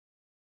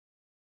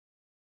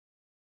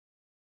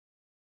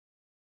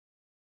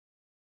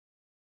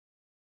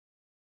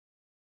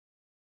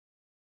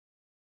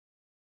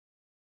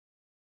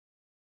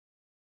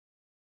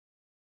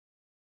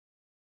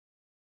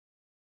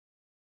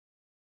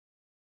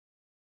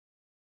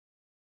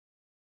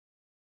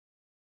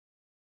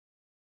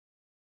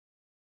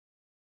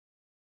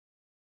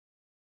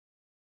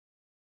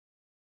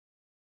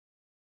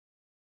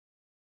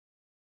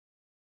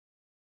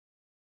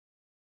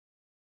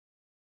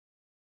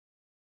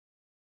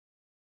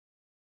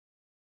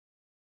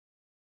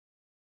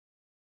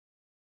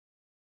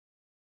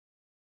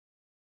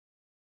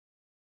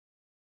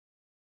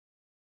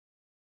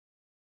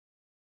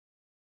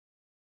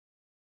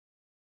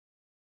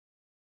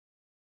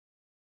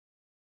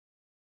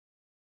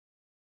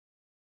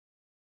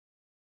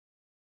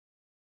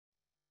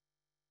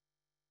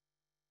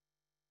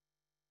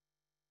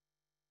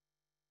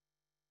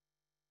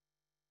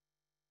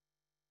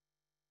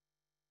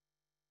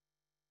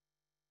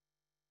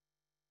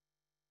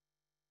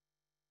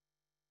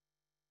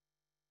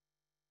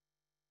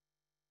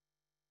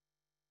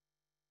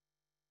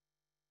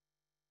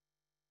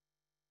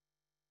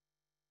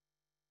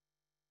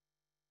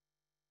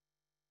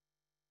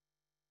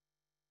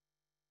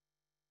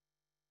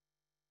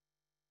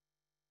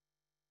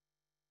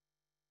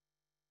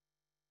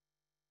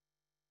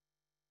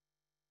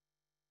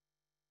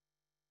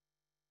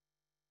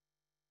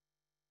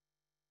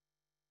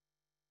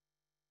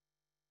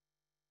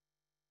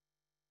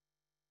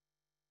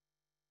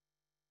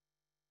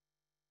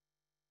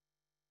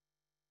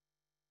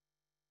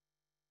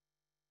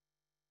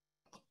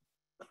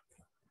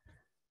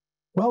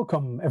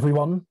Welcome,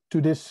 everyone,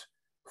 to this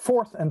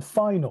fourth and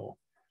final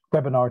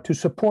webinar to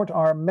support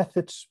our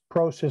methods,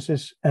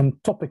 processes,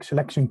 and topic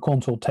selection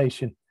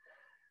consultation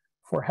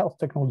for health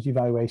technology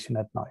evaluation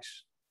at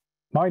NICE.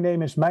 My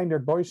name is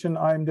Meindert Boysen.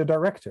 I'm the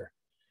director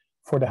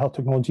for the health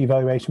technology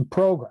evaluation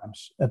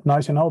programs at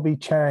NICE, and I'll be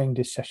chairing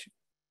this session.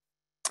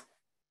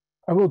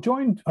 I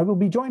will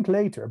be joined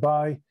later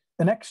by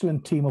an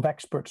excellent team of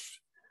experts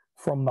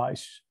from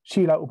NICE: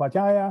 Sheila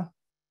Upadhyaya,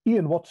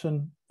 Ian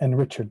Watson, and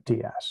Richard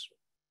Diaz.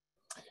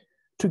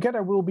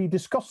 Together, we'll be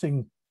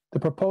discussing the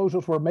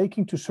proposals we're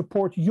making to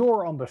support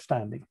your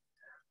understanding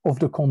of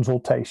the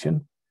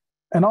consultation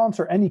and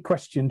answer any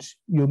questions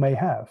you may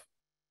have.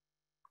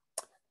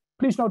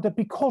 Please note that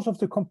because of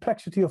the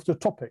complexity of the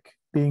topic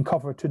being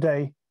covered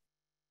today,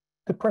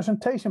 the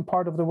presentation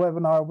part of the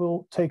webinar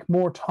will take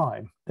more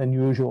time than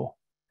usual,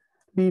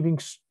 leaving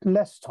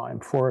less time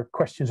for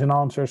questions and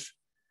answers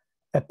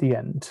at the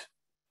end.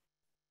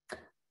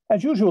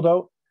 As usual,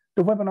 though,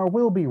 the webinar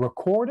will be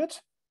recorded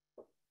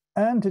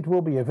and it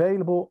will be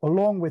available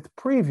along with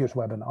previous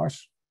webinars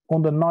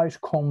on the NICE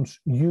Comms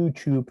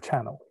YouTube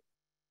channel.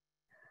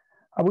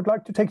 I would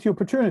like to take the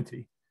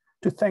opportunity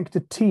to thank the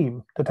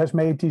team that has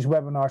made these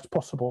webinars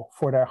possible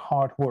for their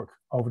hard work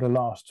over the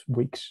last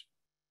weeks.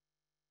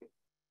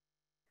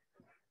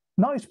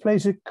 NICE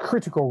plays a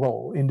critical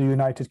role in the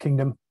United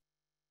Kingdom.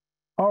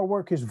 Our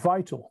work is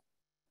vital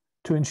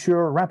to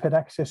ensure rapid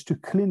access to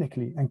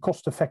clinically and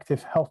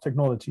cost-effective health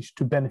technologies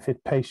to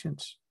benefit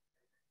patients,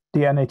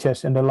 the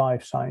NHS, and the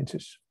life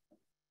sciences.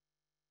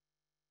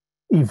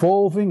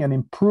 Evolving and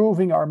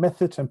improving our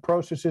methods and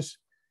processes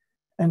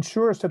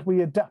ensures that we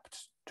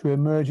adapt to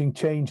emerging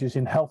changes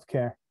in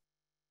healthcare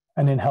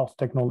and in health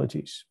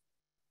technologies.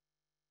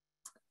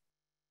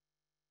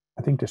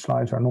 I think the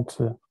slides are not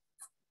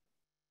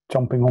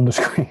jumping on the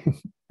screen.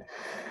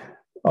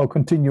 I'll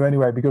continue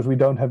anyway because we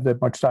don't have that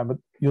much time, but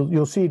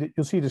you'll see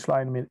the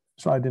slide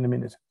in a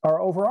minute.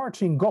 Our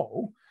overarching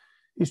goal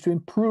is to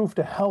improve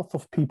the health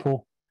of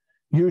people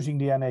using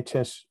the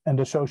NHS and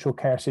the social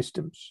care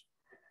systems.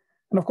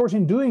 And of course,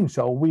 in doing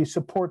so, we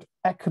support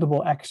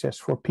equitable access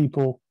for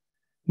people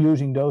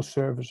using those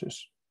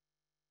services.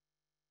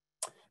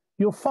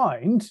 You'll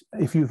find,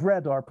 if you've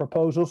read our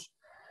proposals,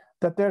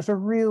 that there's a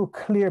real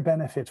clear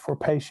benefit for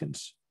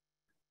patients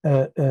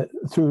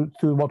through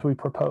what we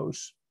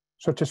propose,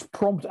 such as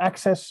prompt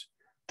access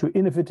to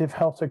innovative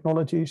health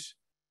technologies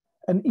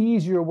and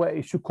easier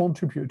ways to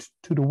contribute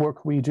to the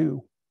work we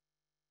do.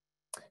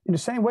 In the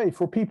same way,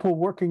 for people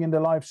working in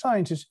the life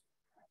sciences,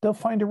 they'll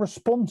find a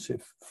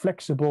responsive,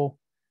 flexible,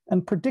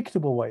 and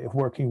predictable way of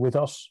working with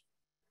us.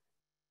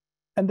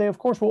 And they, of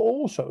course, will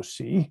also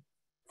see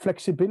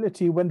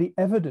flexibility when the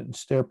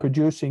evidence they're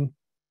producing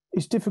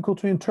is difficult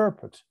to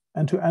interpret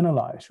and to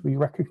analyze. We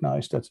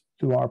recognize that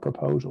through our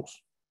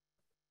proposals.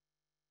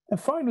 And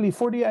finally,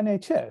 for the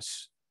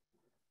NHS,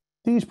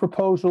 these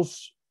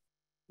proposals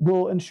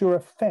will ensure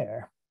a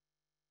fair,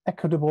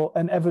 equitable,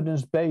 and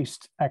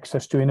evidence-based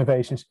access to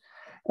innovations.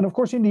 And of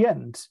course, in the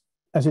end,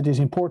 as it is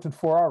important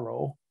for our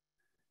role,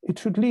 it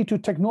should lead to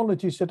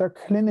technologies that are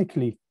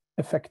clinically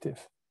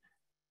effective.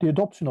 The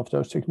adoption of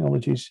those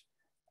technologies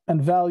and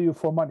value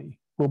for money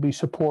will be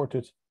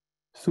supported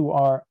through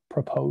our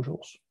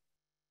proposals.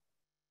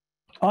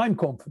 I'm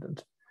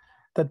confident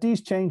that these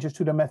changes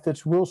to the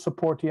methods will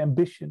support the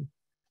ambition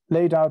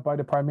laid out by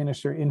the Prime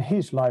Minister in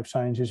his life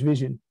sciences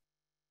vision,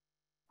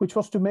 which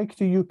was to make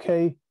the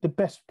UK the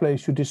best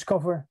place to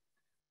discover,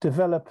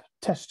 develop,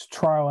 test,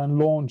 trial, and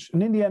launch,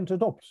 and in the end,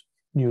 adopt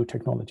new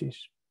technologies.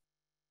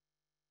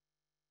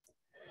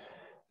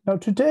 Now,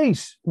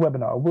 today's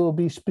webinar will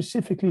be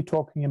specifically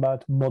talking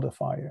about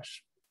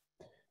modifiers.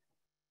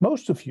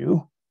 Most of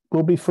you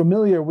will be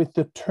familiar with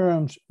the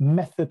terms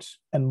methods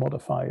and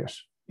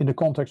modifiers in the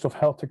context of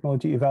health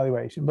technology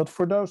evaluation. But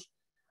for those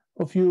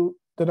of you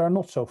that are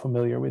not so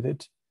familiar with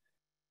it,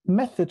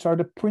 methods are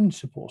the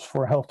principles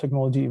for health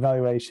technology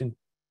evaluation,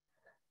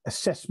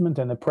 assessment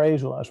and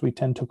appraisal, as we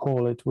tend to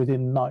call it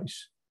within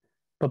NICE,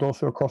 but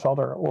also across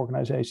other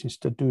organizations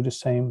that do the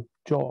same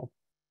job.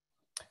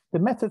 The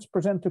methods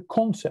present the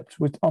concepts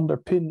which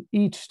underpin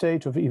each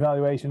stage of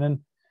evaluation,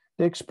 and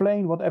they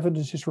explain what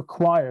evidence is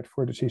required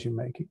for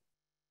decision-making.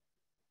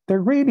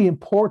 They're really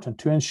important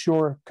to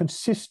ensure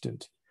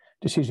consistent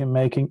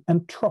decision-making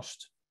and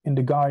trust in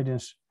the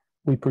guidance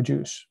we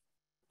produce.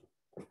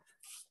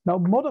 Now,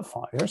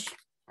 modifiers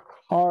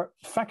are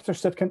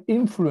factors that can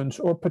influence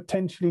or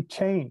potentially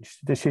change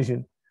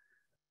decision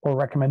or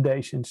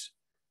recommendations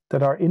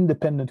that our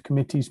independent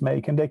committees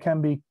make, and they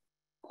can be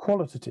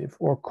qualitative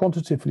or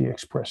quantitatively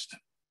expressed.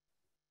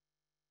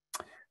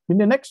 In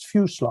the next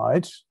few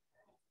slides,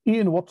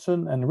 Ian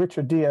Watson and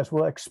Richard Diaz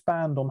will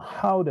expand on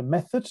how the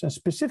methods and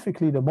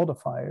specifically the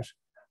modifiers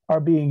are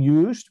being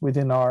used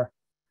within our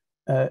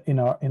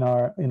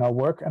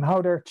work and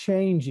how they're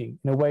changing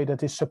in a way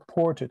that is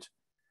supported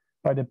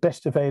by the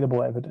best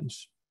available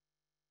evidence.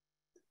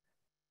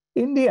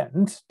 In the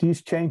end,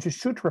 these changes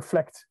should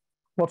reflect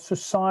what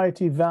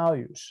society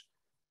values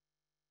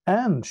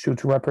and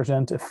should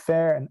represent a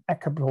fair and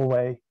equitable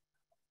way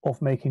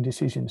of making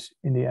decisions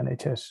in the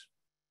NHS.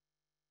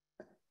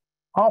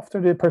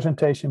 After the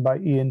presentation by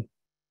Ian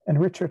and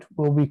Richard,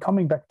 we'll be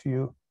coming back to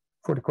you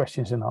for the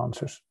questions and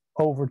answers.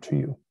 Over to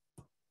you.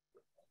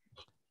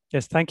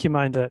 Yes, thank you,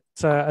 Minder.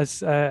 So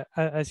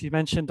as you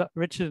mentioned,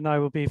 Richard and I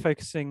will be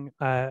focusing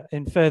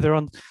in further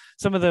on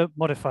some of the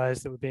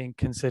modifiers that were being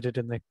considered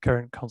in the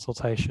current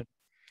consultation.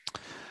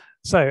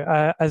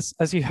 So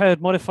as you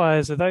heard,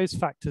 modifiers are those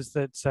factors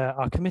that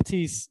our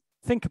committees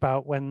think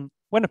about when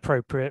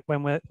appropriate,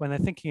 when they're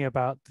thinking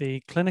about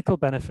the clinical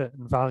benefit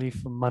and value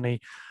for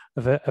money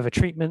of a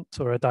treatment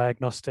or a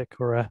diagnostic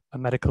or a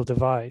medical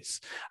device.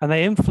 And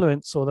they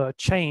influence or they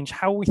change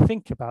how we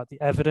think about the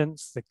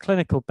evidence, the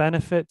clinical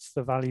benefits,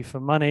 the value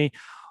for money,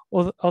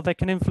 or they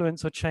can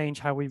influence or change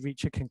how we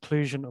reach a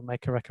conclusion or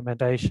make a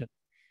recommendation.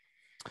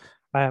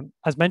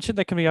 As mentioned,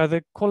 they can be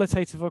either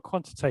qualitative or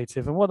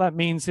quantitative. And what that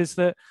means is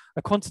that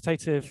a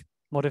quantitative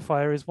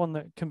modifier is one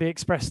that can be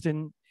expressed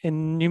in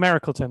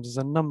numerical terms as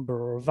a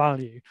number or a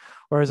value,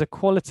 whereas a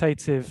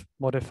qualitative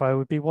modifier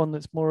would be one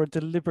that's more a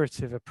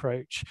deliberative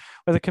approach,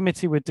 where the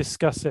committee would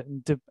discuss it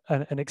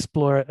and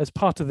explore it as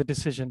part of the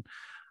decision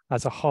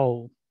as a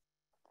whole.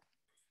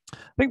 I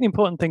think the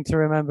important thing to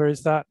remember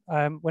is that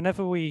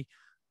whenever we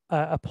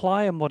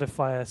apply a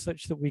modifier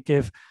such that we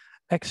give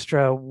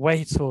extra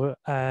weight or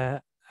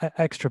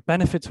extra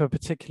benefit to a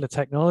particular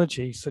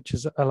technology, such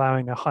as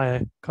allowing a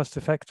higher cost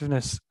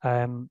effectiveness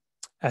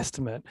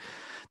estimate,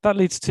 that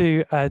leads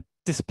to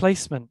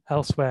displacement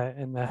elsewhere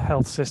in the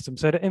health system.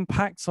 So it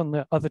impacts on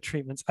the other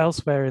treatments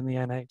elsewhere in the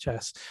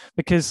NHS,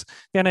 because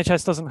the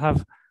NHS doesn't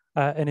have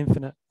an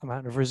infinite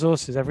amount of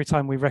resources. Every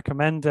time we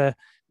recommend a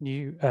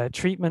new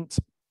treatment,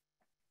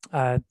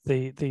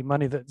 the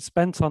money that's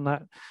spent on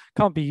that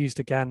can't be used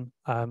again.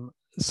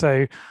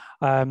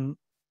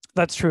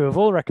 That's true of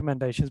all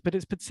recommendations, but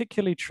it's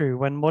particularly true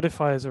when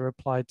modifiers are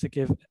applied to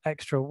give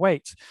extra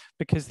weight,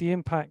 because the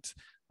impact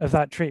of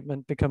that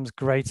treatment becomes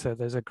greater.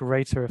 There's a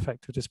greater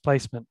effect of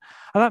displacement.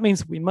 And that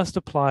means we must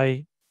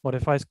apply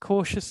modifiers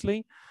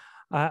cautiously,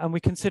 and we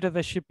consider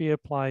they should be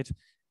applied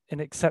in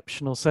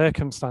exceptional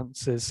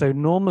circumstances. So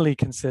normally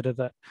consider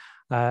that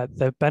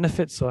the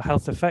benefits or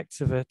health effects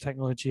of a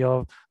technology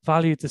are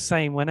valued the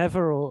same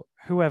whenever or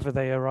whoever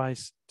they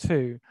arise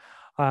to.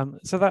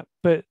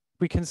 But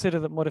we consider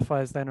that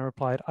modifiers then are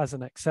applied as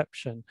an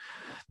exception.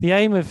 The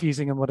aim of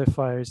using a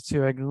modifier is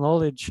to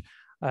acknowledge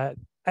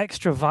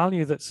extra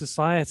value that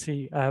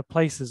society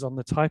places on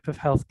the type of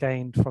health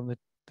gained from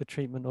the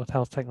treatment or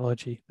health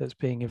technology that's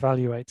being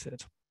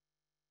evaluated.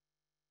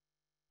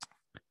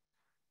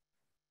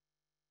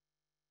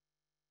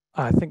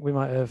 I think we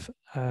might have,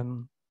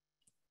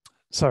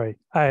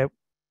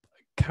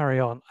 carry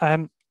on.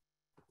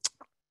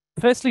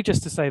 Firstly,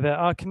 just to say that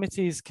our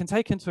committees can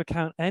take into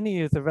account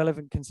any of the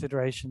relevant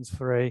considerations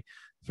for a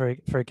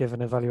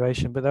given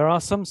evaluation, but there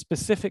are some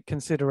specific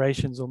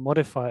considerations or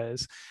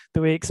modifiers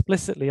that we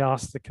explicitly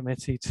ask the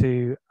committee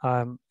to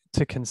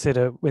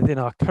consider within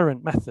our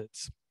current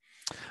methods.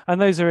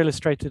 And those are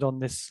illustrated on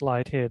this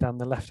slide here down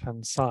the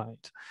left-hand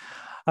side.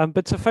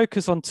 But to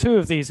focus on two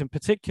of these in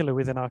particular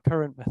within our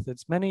current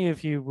methods, many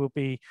of you will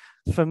be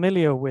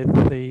familiar with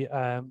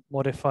the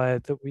modifier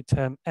that we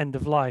term end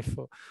of life,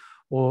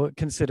 or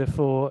consider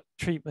for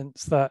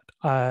treatments that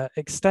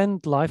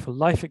extend life, or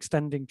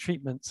life-extending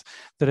treatments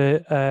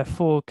that are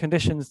for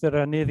conditions that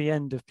are near the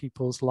end of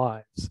people's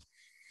lives.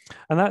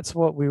 And that's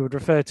what we would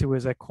refer to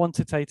as a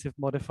quantitative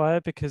modifier,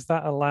 because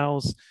that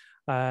allows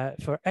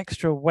for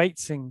extra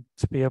weighting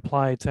to be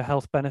applied to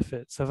health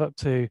benefits of up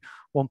to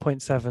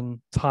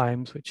 1.7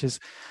 times,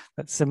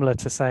 that's similar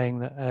to saying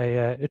that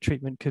a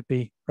treatment could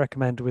be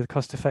recommended with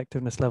cost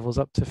effectiveness levels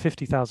up to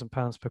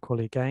 £50,000 per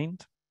QALY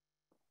gained.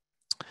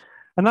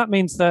 And that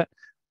means that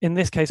in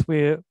this case,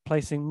 we're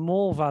placing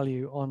more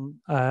value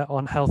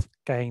on health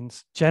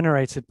gains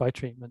generated by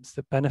treatments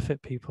that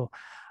benefit people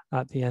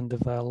at the end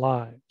of their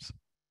lives.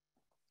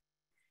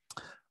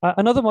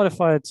 Another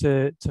modifier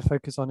to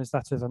focus on is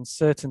that of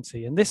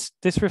uncertainty. And this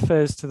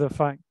refers to the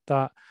fact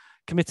that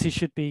committees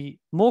should be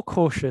more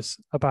cautious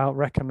about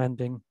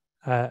recommending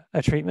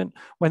a treatment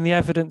when the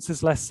evidence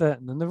is less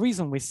certain. And the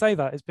reason we say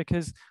that is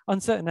because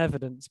uncertain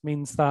evidence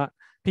means that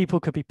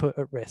people could be put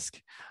at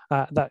risk.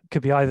 That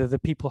could be either the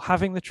people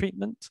having the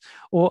treatment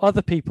or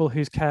other people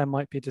whose care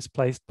might be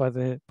displaced by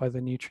the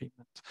new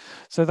treatment.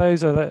 So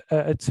those are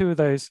two of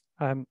those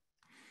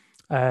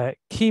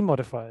key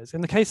modifiers.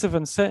 In the case of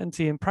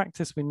uncertainty in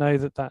practice, we know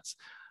that that's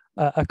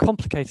a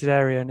complicated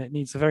area and it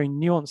needs a very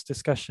nuanced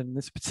discussion.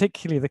 This is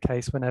particularly the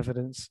case when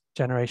evidence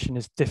generation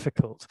is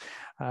difficult,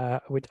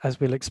 as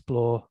we'll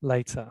explore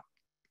later.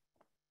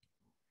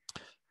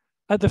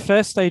 At the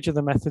first stage of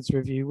the methods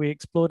review, we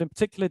explored in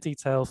particular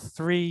detail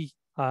three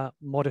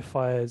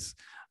modifiers.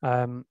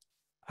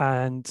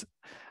 And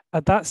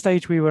at that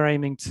stage, we were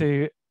aiming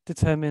to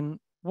determine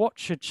what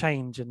should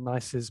change in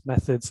NICE's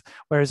methods,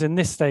 whereas in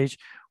this stage,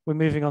 we're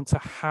moving on to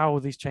how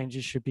these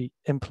changes should be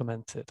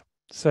implemented.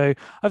 So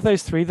of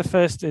those three, the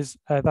first is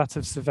that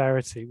of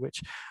severity,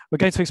 which we're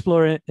going to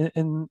explore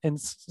in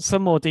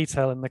some more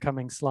detail in the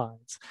coming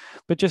slides.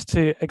 But just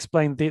to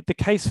explain, the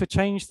case for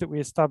change that we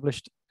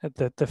established at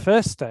the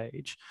first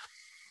stage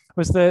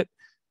was that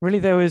really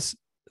there was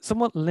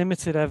somewhat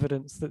limited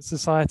evidence that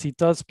society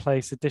does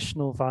place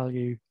additional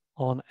value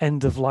on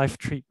end-of-life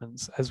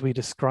treatments as we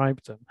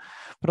described them.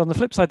 But on the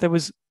flip side, there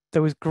was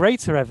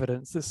greater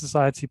evidence that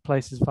society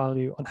places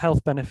value on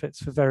health benefits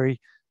for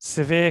very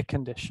severe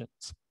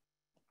conditions.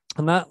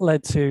 And that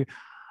led to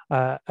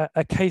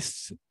a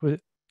case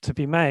to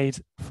be made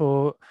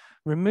for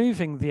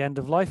removing the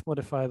end-of-life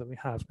modifier that we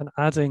have and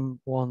adding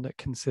one that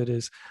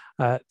considers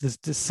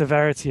the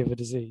severity of a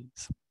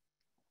disease.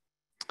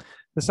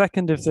 The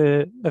second of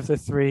the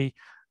three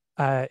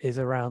is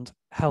around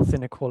health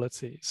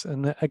inequalities.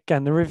 And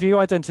again, the review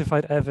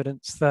identified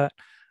evidence that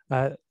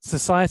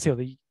society, or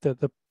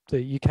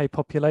the UK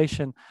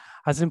population,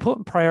 has an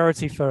important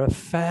priority for a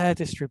fair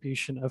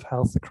distribution of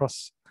health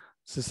across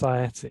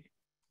society.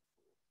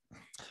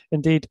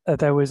 Indeed,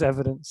 there was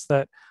evidence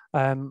that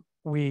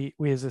we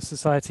as a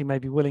society may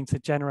be willing to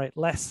generate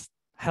less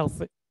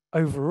health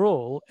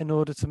overall in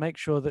order to make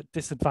sure that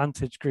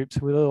disadvantaged groups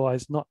who would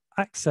otherwise not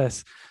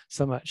access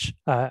so much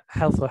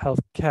health or health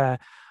care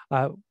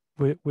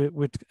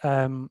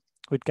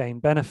would gain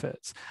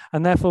benefits.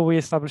 And therefore, we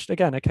established,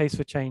 again, a case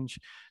for change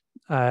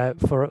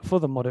for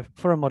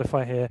a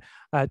modifier here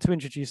to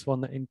introduce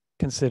one that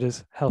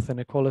considers health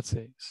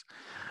inequalities.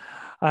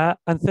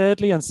 And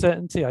thirdly,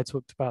 uncertainty. I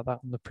talked about that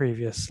on the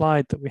previous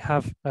slide, that we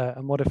have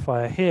a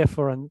modifier here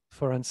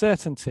for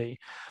uncertainty,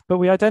 but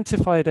we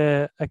identified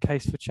a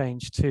case for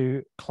change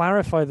to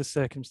clarify the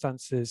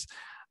circumstances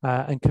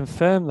and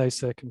confirm those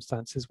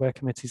circumstances where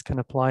committees can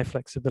apply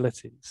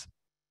flexibilities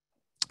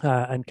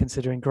and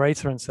considering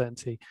greater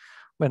uncertainty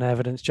when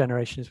evidence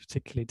generation is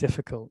particularly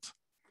difficult.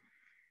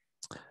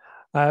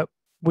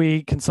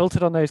 We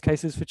consulted on those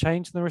cases for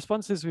change, and the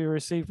responses we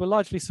received were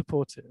largely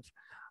supportive.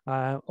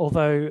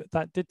 Although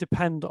that did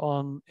depend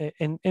on,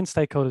 in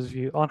stakeholders'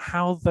 view, on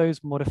how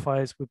those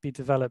modifiers would be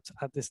developed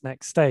at this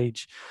next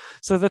stage.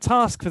 So the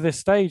task for this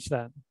stage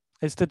then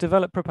is to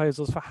develop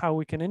proposals for how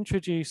we can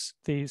introduce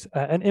these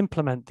and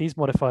implement these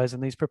modifiers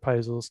and these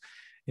proposals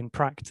in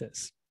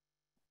practice.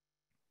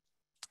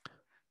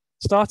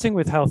 Starting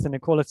with health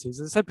inequalities,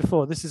 as I said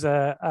before, this is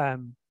a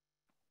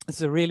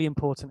really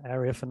important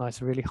area for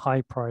NICE, a really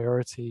high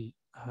priority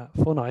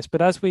for NICE.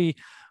 But as we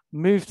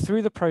moved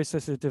through the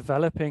process of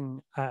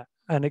developing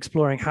and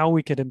exploring how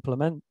we could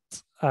implement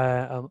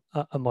a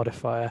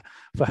modifier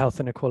for health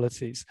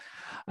inequalities,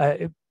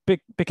 it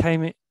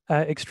became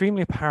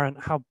extremely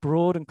apparent how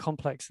broad and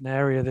complex an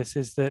area this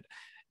is that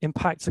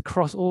impacts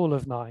across all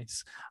of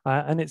NICE.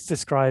 And it's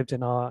described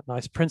in our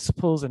NICE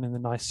principles and in the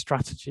NICE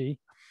strategy.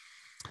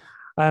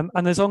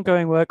 And there's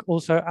ongoing work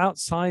also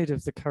outside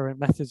of the current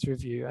methods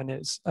review, and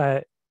it's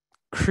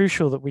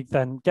crucial that we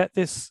then get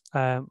this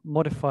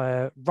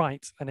modifier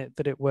right and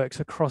that it works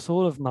across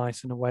all of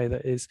NICE in a way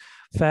that is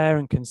fair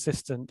and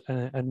consistent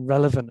and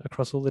relevant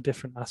across all the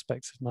different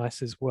aspects of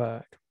NICE's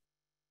work.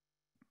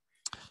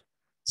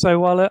 So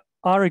while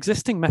our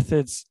existing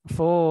methods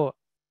for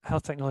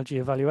health technology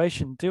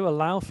evaluation do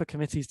allow for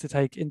committees to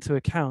take into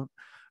account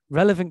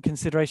relevant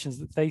considerations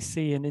that they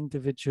see in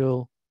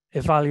individual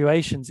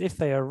evaluations if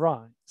they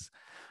arise,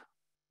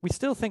 we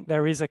still think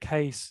there is a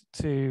case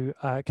to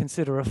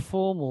consider a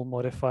formal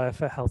modifier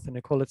for health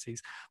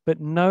inequalities, but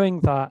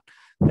knowing that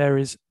there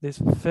is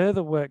this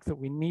further work that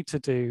we need to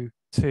do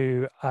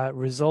to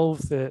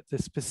resolve the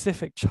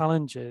specific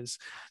challenges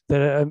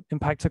that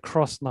impact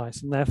across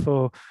NICE. And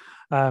therefore,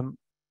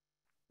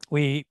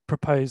 we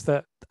propose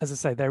that, as I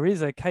say, there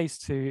is a case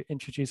to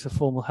introduce a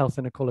formal health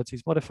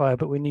inequalities modifier,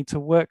 but we need to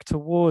work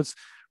towards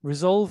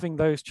resolving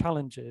those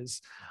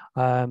challenges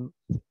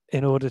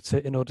in order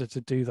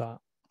to do that.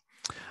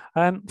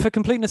 For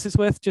completeness, it's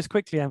worth just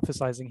quickly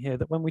emphasizing here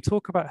that when we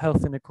talk about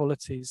health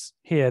inequalities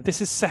here,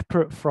 this is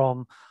separate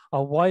from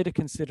our wider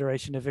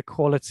consideration of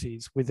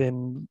equalities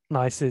within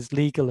NICE's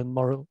legal and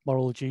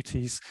moral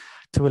duties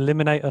to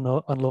eliminate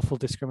unlawful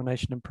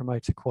discrimination and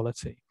promote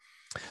equality.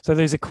 So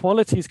those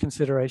equalities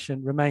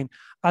consideration remain,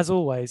 as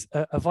always,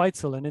 a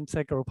vital and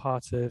integral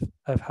part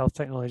of health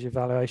technology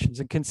evaluations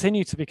and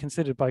continue to be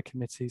considered by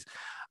committees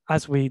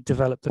as we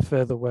develop the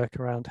further work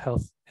around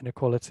health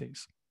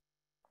inequalities.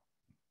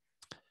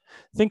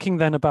 Thinking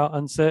then about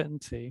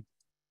uncertainty,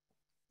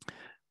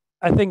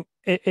 I think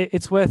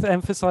it's worth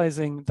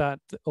emphasizing that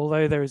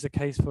although there is a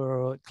case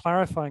for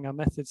clarifying our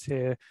methods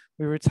here,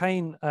 we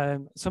retain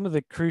some of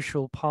the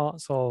crucial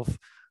parts of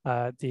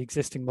the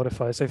existing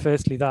modifiers. So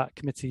firstly, that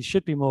committees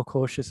should be more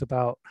cautious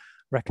about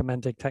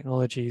recommending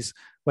technologies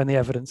when the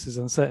evidence is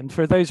uncertain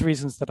for those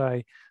reasons that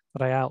I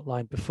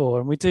outlined before.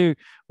 And we do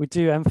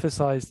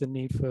emphasize the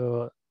need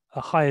for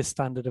a higher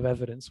standard of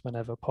evidence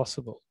whenever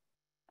possible.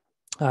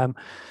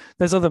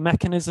 There's other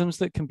mechanisms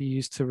that can be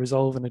used to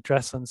resolve and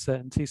address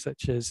uncertainty,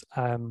 such as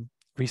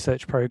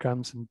research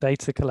programs and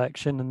data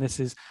collection. And this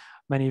is,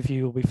 many of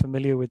you will be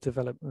familiar with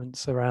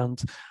developments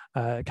around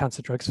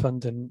Cancer Drugs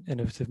Fund and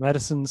innovative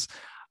medicines.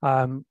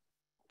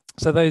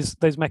 So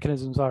those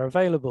mechanisms are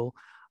available,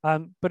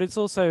 but it's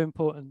also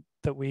important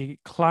that we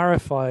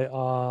clarify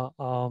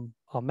our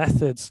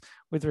methods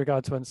with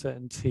regard to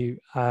uncertainty,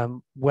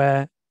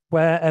 where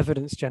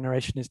evidence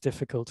generation is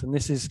difficult. And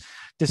this is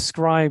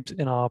described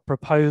in our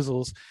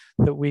proposals,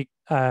 that we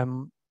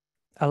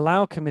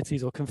allow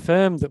committees, or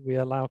confirm that we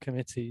allow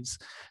committees,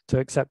 to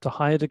accept a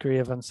higher degree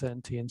of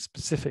uncertainty in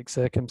specific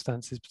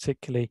circumstances,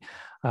 particularly,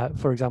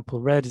 for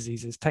example, rare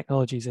diseases,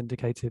 technologies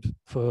indicated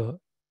for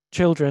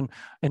children,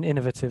 and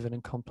innovative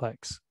and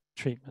complex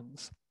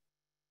treatments.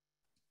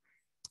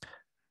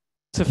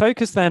 To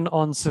focus then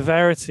on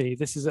severity,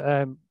 this is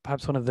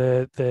perhaps one of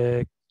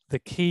the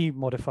key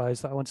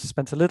modifiers that I want to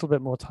spend a little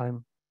bit more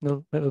time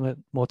on, a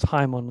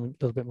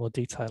little bit more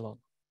detail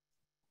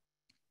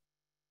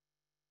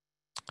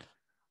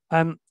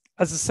on.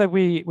 As I said,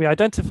 we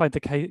identified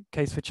the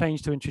case for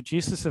change to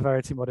introduce a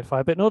severity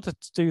modifier, but in order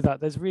to do that,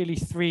 there's really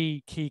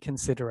three key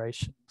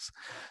considerations.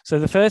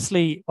 So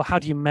firstly, well, how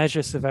do you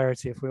measure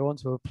severity? If we want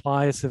to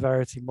apply a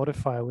severity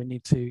modifier, we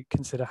need to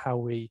consider how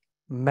we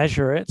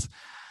measure it.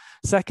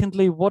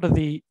 Secondly, what are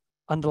the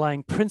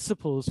underlying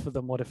principles for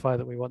the modifier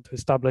that we want to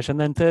establish? And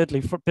then thirdly,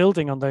 for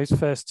building on those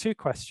first two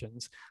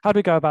questions, how do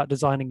we go about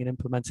designing and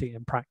implementing it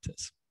in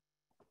practice?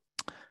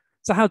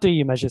 So how do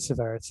you measure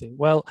severity?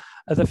 Well,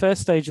 at the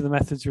first stage of the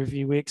methods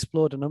review, we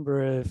explored a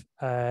number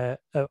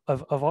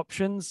of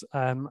options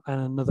and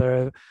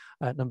another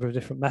number of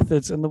different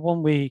methods. And the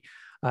one we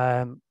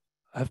have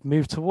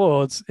moved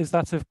towards is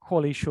that of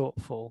QALY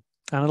shortfall.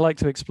 And I'd like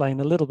to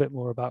explain a little bit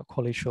more about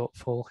QALY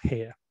shortfall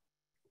here.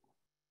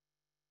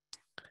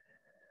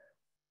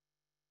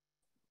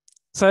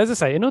 So as I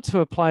say, in order to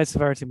apply a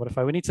severity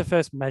modifier, we need to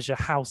first measure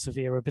how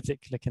severe a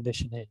particular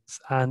condition is.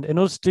 And in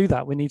order to do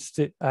that, we need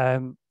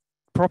to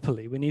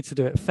properly, we need to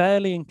do it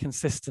fairly and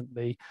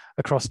consistently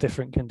across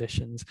different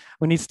conditions.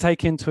 We need to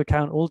take into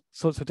account all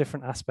sorts of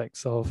different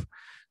aspects of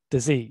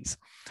disease.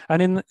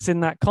 And it's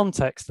in that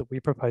context that we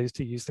propose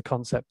to use the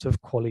concept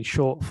of QALY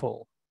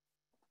shortfall.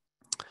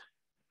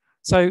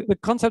 So the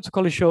concept of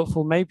QALY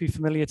shortfall may be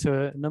familiar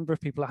to a number of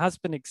people. It has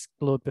been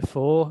explored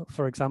before,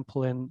 for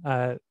example, in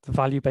the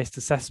value-based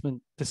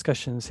assessment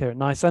discussions here at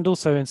NICE, and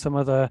also in some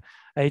other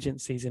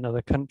agencies in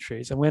other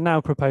countries. And we're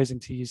now proposing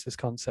to use this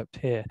concept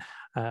here.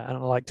 And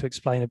I'd like to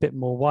explain a bit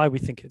more why we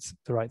think it's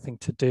the right thing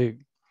to do.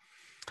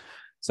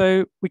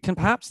 So we can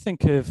perhaps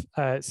think of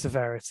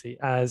severity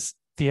as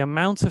the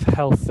amount of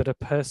health that a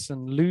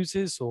person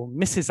loses or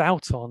misses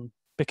out on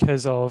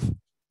because of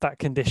that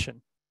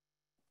condition.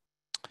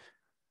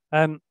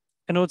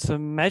 In order to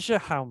measure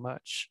how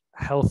much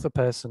health a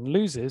person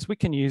loses, we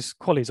can use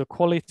QALYs, or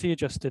quality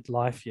adjusted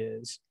life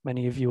years.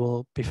 Many of you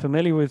will be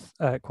familiar with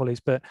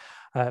QALYs, but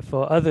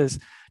for others,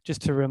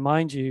 just to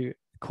remind you,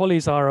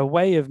 QALYs are a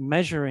way of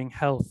measuring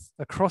health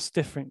across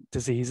different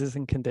diseases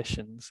and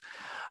conditions,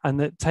 and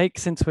that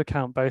takes into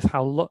account both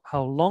how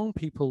long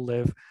people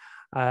live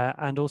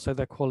and also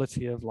their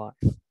quality of life.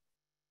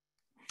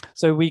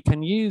 So we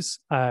can use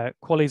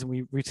QALYs, and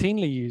we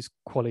routinely use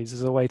QALYs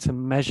as a way to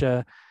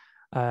measure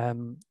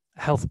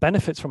health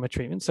benefits from a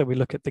treatment. So we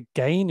look at the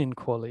gain in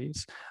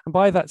QALYs, and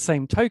by that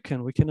same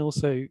token, we can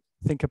also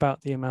think about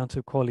the amount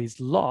of QALYs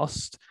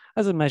lost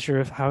as a measure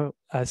of how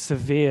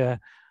severe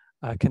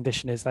a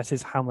condition is. That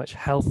is, how much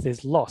health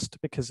is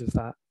lost because of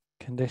that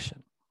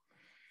condition.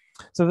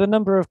 So the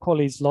number of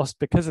QALYs lost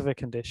because of a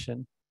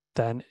condition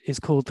then is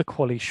called the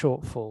QALY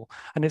shortfall,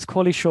 and it's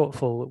QALY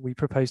shortfall that we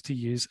propose to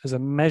use as a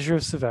measure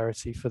of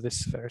severity for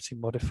this severity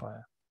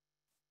modifier.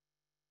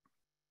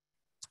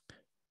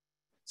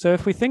 So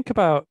if we think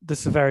about the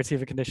severity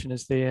of a condition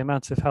as the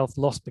amount of health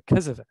lost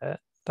because of it,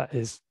 that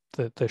is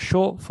the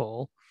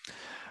shortfall,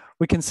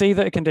 we can see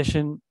that a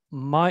condition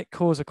might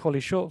cause a QALY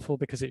shortfall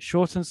because it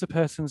shortens the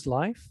person's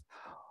life,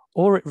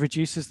 or it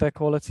reduces their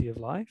quality of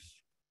life,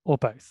 or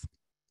both.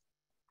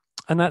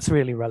 And that's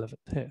really relevant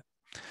here.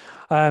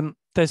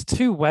 There's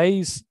two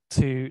ways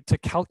to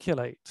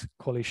calculate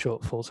QALY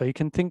shortfall. So you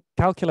can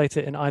calculate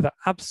it in either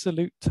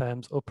absolute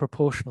terms or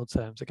proportional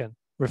terms, again,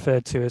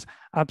 referred to as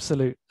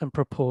absolute and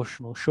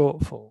proportional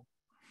shortfall.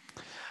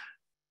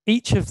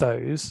 Each of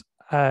those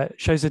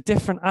shows a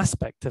different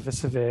aspect of a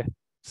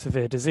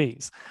severe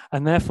disease,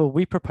 and therefore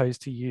we propose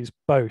to use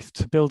both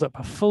to build up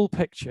a full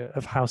picture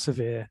of how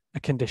severe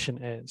a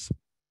condition is.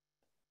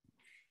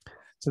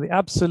 So the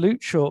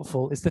absolute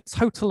shortfall is the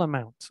total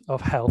amount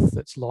of health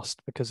that's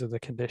lost because of the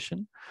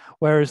condition,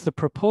 whereas the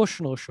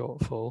proportional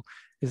shortfall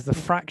is the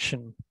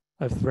fraction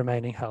of the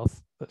remaining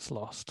health that's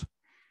lost.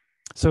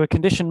 So a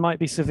condition might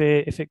be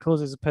severe if it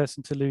causes a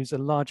person to lose a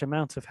large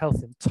amount of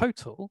health in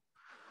total,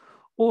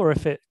 or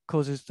if it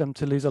causes them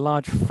to lose a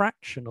large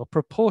fraction or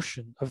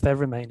proportion of their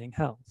remaining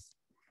health.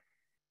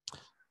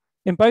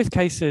 In both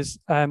cases,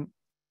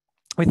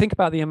 we think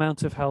about the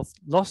amount of health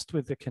lost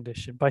with the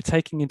condition by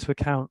taking into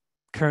account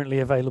currently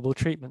available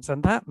treatments.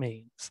 And that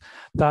means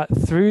that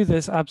through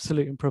this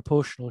absolute and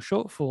proportional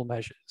shortfall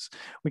measures,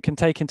 we can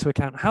take into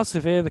account how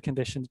severe the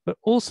conditions, but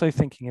also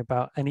thinking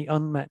about any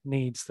unmet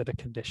needs that a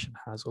condition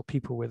has or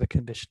people with a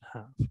condition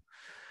have.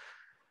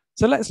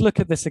 So let's look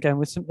at this again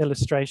with some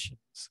illustrations.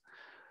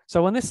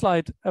 So on this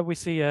slide, we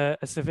see a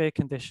severe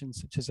condition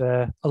such as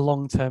a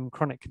long-term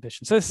chronic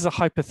condition. So this is a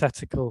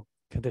hypothetical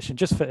condition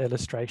just for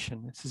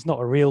illustration. This is not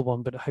a real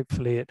one, but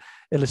hopefully it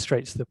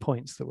illustrates the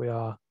points that we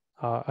are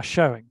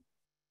showing.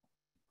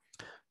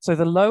 So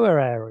the lower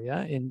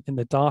area in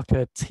the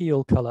darker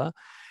teal color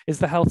is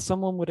the health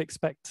someone would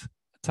expect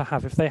to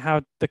have if they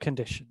had the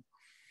condition.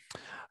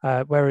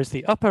 Whereas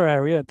the upper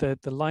area, the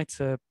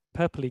lighter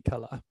purpley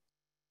color,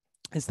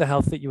 is the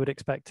health that you would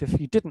expect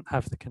if you didn't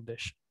have the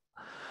condition.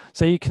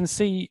 So you can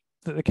see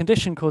that the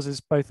condition causes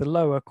both a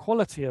lower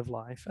quality of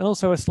life and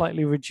also a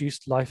slightly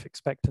reduced life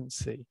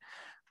expectancy,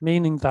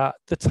 meaning that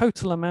the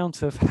total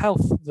amount of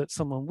health that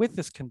someone with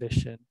this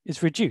condition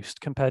is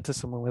reduced compared to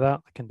someone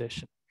without the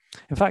condition.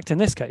 In fact, in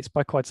this case,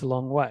 by quite a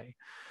long way.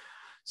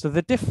 So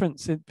the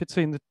difference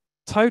between the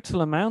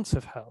total amount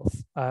of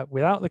health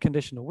without the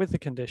condition or with the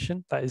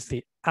condition, that is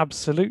the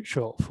absolute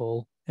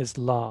shortfall, is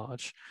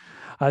large.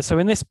 So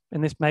in this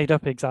made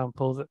up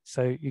example,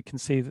 so you can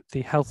see that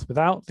the health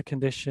without the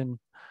condition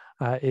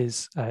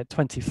is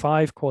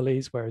 25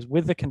 QALYs, whereas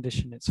with the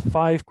condition it's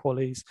 5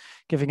 QALYs,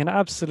 giving an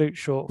absolute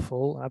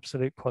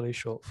quality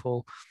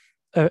shortfall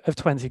of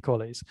 20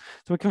 QALYs.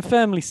 So we can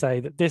firmly say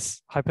that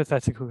this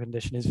hypothetical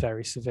condition is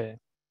very severe.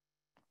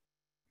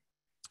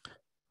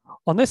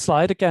 On this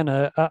slide, again,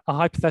 a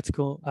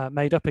hypothetical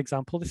made up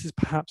example. This is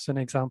perhaps an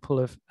example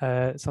of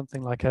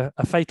something like a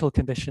fatal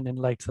condition in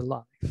later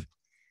life.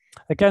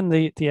 Again,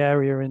 the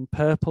area in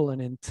purple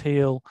and in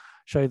teal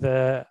show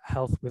the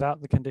health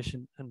without the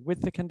condition and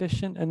with the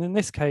condition. And in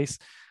this case,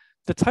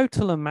 the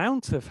total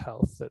amount of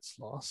health that's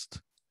lost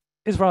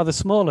is rather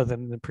smaller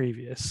than the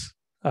previous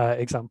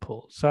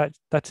example. So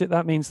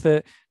that means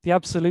that the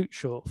absolute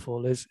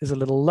shortfall is a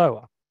little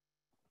lower.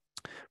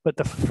 But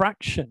the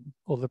fraction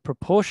or the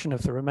proportion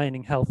of the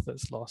remaining health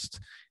that's lost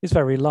is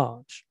very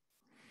large.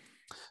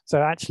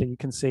 So actually you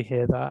can see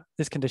here that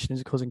this condition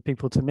is causing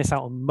people to miss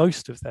out on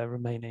most of their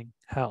remaining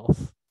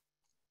health.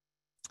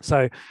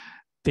 So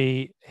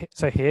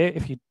here,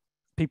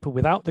 people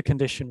without the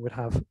condition would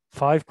have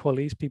 5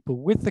 QALYs, people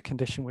with the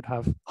condition would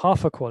have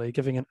half a QALY,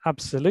 giving an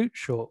absolute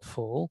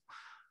shortfall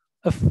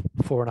of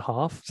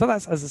 4.5. So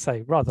that's, as I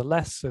say, rather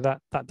less. So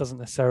that doesn't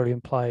necessarily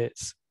imply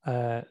it's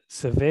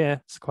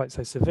severe, it's quite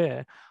so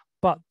severe,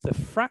 but the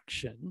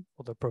fraction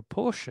or the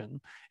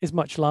proportion is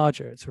much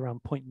larger. It's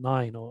around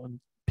 0.9, or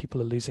people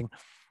are losing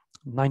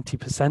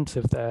 90%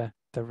 of their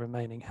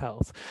remaining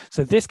health.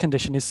 So this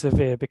condition is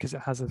severe because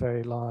it has a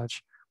very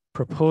large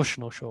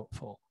proportional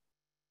shortfall.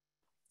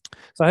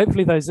 So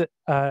hopefully those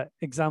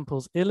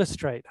examples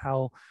illustrate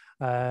how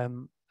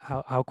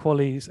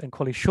QALYs and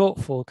QALY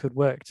shortfall could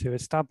work to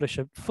establish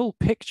a full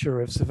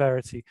picture of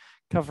severity,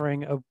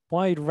 covering a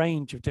wide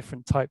range of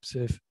different types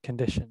of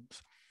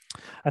conditions.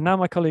 And now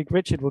my colleague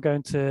Richard will go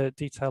into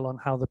detail on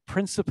how the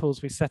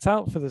principles we set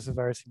out for the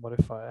severity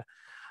modifier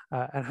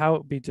and how it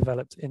will be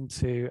developed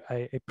into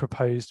a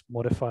proposed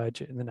modifier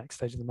in the next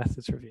stage of the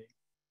methods review.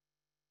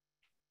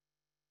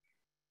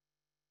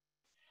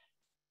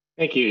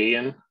 Thank you,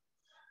 Ian.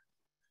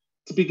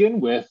 To begin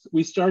with,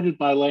 we started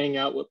by laying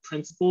out what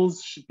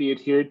principles should be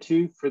adhered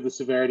to for the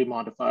severity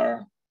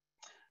modifier.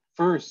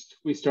 First,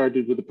 we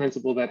started with the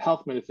principle that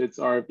health benefits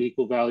are of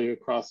equal value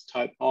across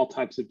all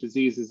types of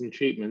diseases and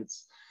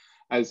treatments,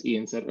 as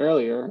Ian said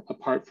earlier,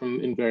 apart from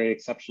in very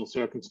exceptional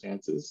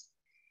circumstances.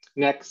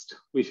 Next,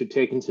 we should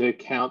take into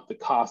account the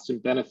cost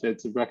and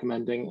benefits of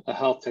recommending a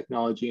health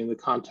technology in the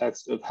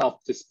context of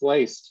health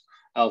displaced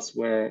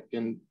elsewhere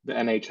in the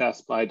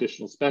NHS by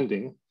additional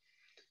spending.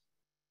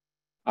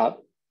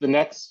 The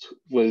next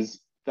was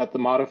that the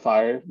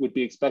modifier would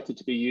be expected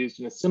to be used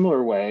in a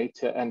similar way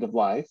to end of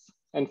life.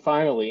 And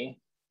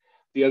finally,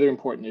 the other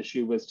important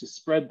issue was to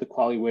spread the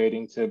QALY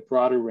weighting to a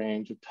broader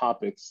range of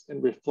topics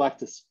and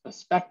reflect a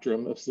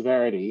spectrum of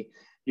severity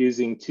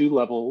using 2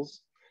 levels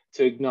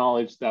to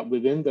acknowledge that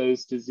within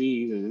those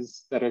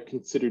diseases that are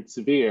considered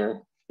severe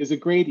is a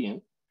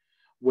gradient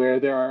where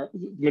the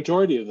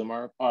majority of them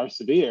are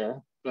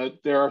severe, but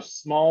there are a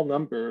small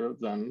number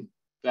of them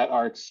that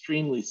are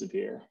extremely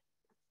severe.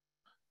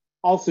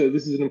 Also,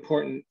 this is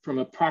important from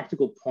a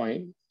practical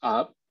point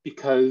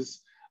because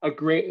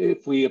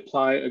if we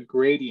apply a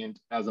gradient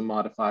as a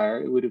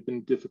modifier, it would have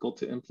been difficult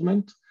to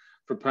implement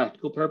for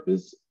practical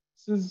purposes.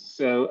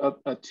 So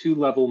a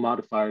 2-level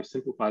modifier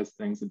simplifies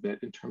things a bit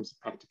in terms of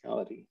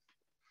practicality.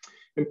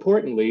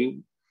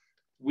 Importantly,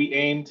 we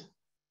aimed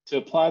to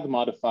apply the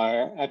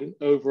modifier at an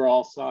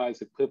overall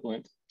size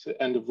equivalent to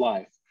end of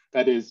life.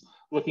 That is,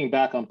 looking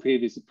back on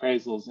previous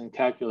appraisals and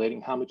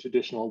calculating how much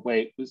additional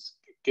weight was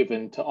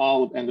given to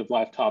all of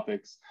end-of-life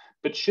topics,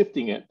 but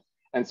shifting it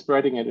and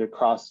spreading it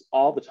across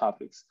all the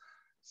topics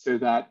so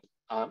that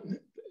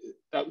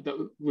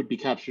that would be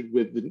captured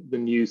with the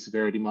new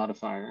severity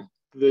modifier.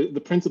 The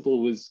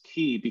principle was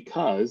key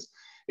because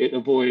it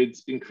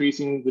avoids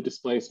increasing the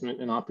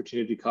displacement and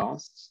opportunity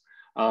costs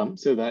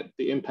so that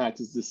the impact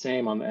is the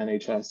same on the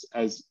NHS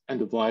as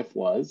end-of-life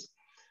was.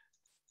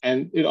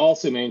 And it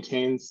also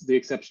maintains the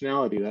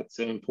exceptionality that's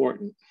so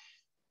important.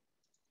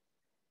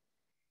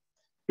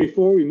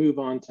 Before we move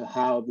on to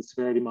how the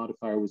severity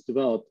modifier was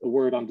developed, a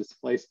word on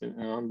displacement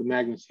and on the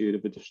magnitude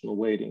of additional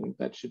weighting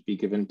that should be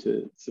given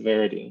to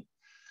severity.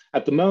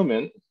 At the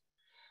moment,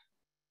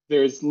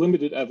 there is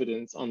limited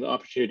evidence on the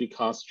opportunity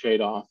cost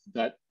trade-off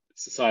that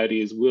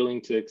society is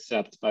willing to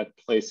accept by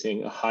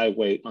placing a high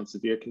weight on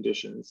severe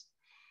conditions.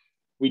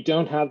 We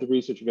don't have the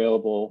research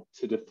available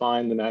to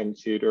define the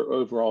magnitude or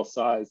overall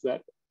size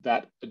that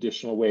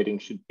additional weighting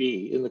should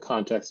be in the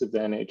context of the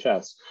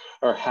NHS,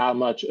 or how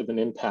much of an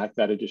impact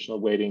that additional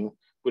weighting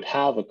would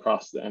have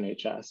across the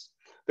NHS.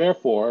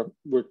 Therefore,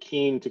 we're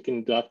keen to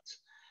conduct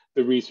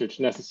the research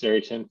necessary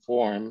to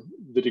inform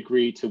the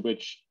degree to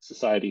which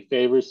society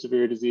favors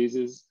severe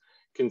diseases,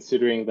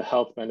 considering the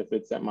health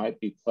benefits that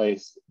might be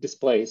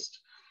displaced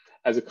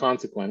as a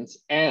consequence,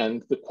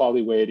 and the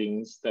quality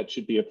weightings that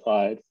should be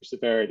applied for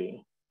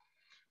severity.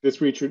 This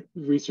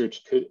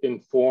research could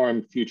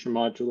inform future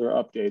modular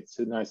updates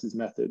to NICE's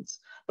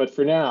methods. But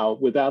for now,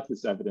 without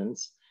this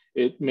evidence,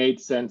 it made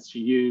sense to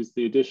use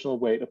the additional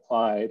weight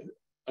applied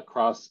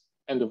across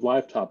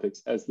end-of-life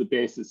topics as the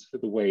basis for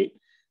the weight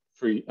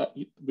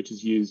which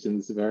is used in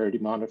the severity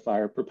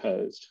modifier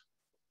proposed.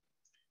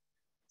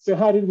 So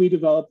how did we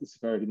develop the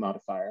severity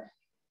modifier?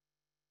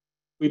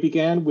 We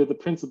began with the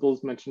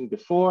principles mentioned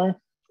before.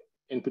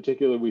 In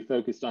particular, we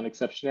focused on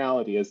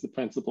exceptionality as the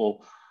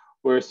principle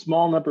where a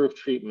small number of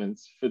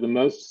treatments for the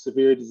most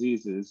severe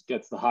diseases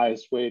gets the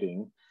highest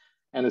weighting,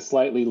 and a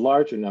slightly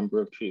larger number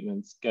of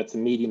treatments gets a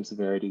medium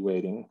severity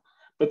weighting,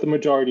 but the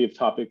majority of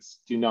topics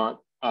do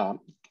not,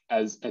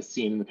 as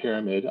seen in the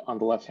pyramid on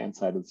the left-hand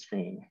side of the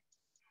screen.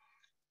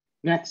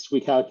 Next, we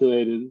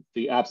calculated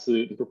the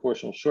absolute and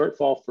proportional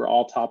shortfall for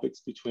all topics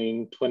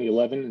between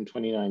 2011 and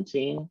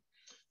 2019.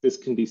 This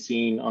can be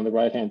seen on the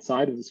right-hand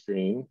side of the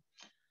screen.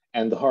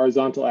 And the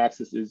horizontal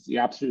axis is the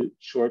absolute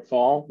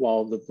shortfall,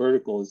 while the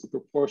vertical is the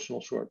proportional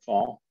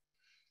shortfall.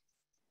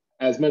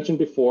 As mentioned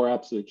before,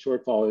 absolute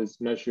shortfall is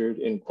measured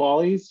in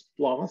QALYs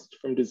lost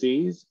from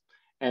disease,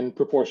 and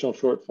proportional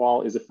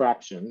shortfall is a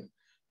fraction.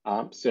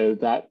 So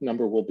that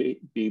number will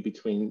be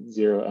between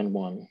 0 and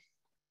 1.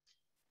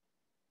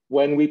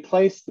 When we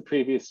place the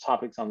previous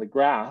topics on the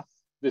graph,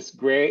 this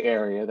gray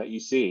area that you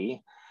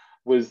see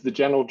was the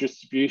general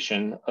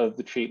distribution of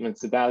the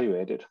treatments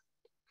evaluated.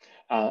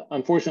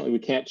 Unfortunately, we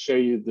can't show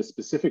you the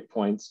specific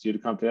points due to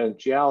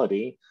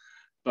confidentiality,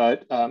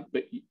 but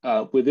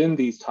within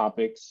these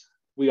topics,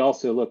 we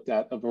also looked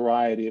at a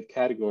variety of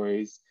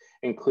categories,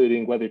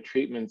 including whether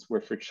treatments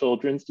were for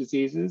children's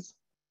diseases,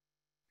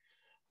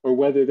 or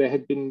whether they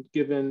had been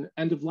given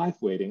end-of-life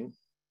weighting,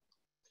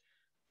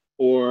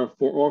 or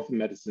for orphan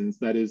medicines,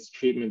 that is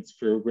treatments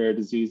for rare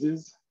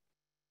diseases,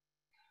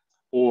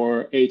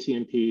 or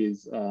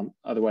ATMPs,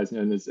 otherwise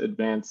known as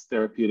advanced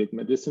therapeutic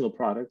medicinal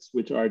products,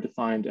 which are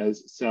defined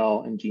as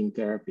cell and gene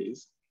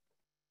therapies.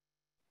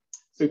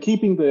 So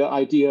keeping the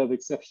idea of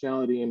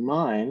exceptionality in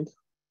mind,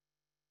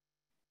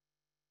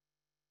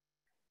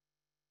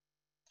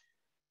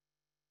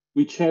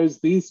 we chose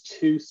these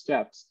two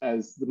steps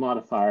as the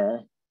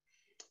modifier,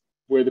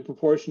 where the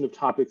proportion of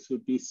topics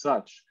would be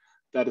such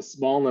that a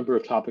small number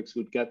of topics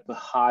would get the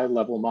high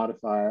level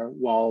modifier,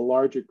 while a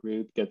larger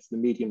group gets the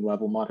medium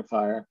level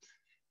modifier,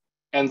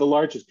 and the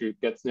largest group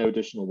gets no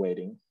additional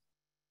weighting.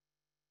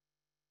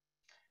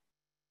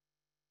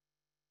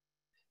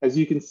 As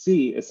you can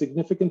see, a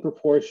significant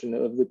proportion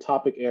of the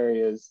topic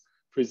areas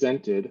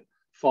presented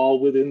fall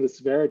within the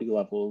severity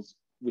levels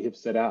we have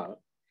set out.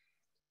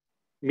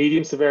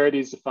 Medium severity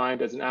is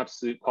defined as an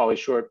absolute QALY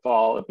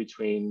shortfall of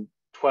between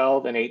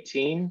 12 and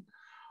 18,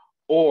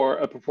 or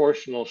a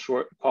proportional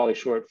QALY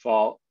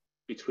shortfall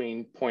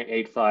between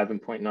 0.85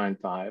 and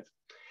 0.95.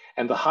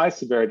 And the high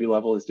severity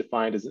level is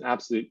defined as an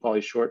absolute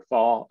QALY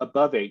shortfall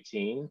above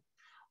 18,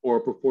 or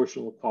a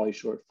proportional QALY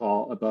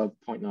shortfall above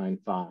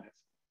 0.95.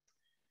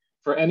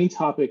 For any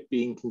topic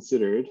being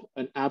considered,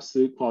 an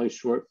absolute QALY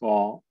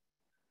shortfall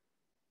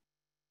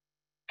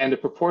and a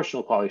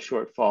proportional QALY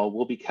shortfall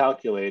will be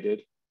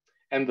calculated,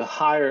 and the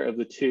higher of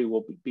the two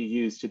will be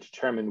used to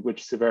determine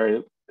which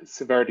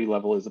severity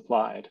level is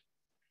applied.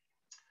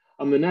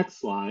 On the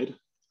next slide,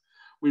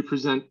 we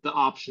present the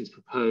options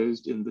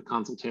proposed in the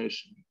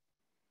consultation.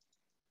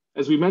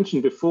 As we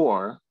mentioned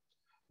before,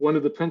 one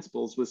of the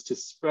principles was to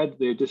spread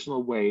the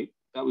additional weight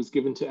that was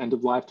given to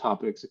end-of-life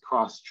topics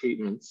across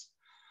treatments,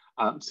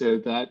 so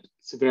that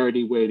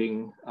severity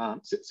weighting,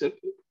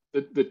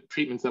 the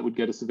treatments that would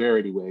get a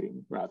severity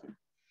weighting, rather.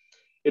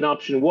 In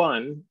option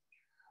 1,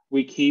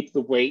 we keep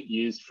the weight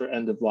used for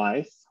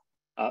end-of-life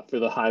for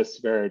the highest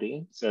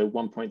severity, so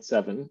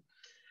 1.7,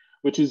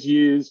 which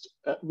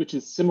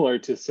is similar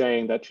to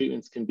saying that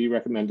treatments can be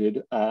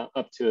recommended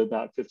up to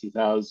about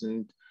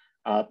 50,000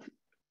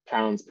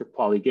 pounds per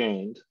QALY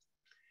gained.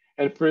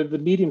 And for the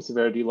medium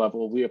severity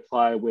level, we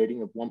apply a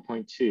weighting of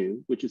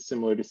 1.2, which is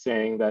similar to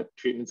saying that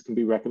treatments can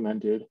be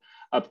recommended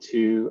up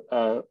to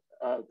a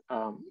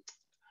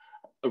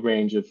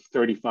range of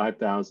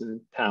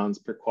 35,000 pounds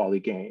per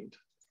QALY gained.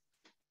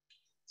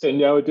 So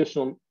no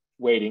additional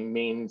weighting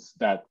means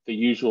that the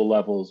usual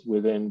levels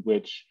within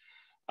which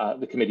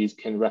the committees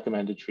can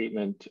recommend a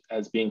treatment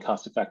as being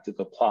cost-effective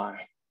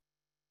apply.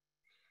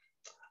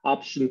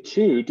 Option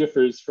 2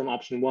 differs from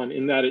option 1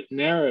 in that it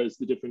narrows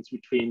the difference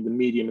between the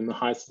medium and the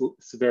high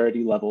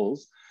severity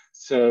levels.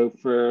 So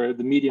for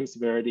the medium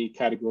severity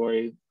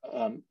category,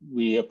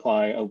 we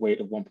apply a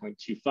weight of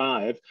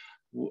 1.25,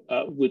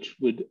 which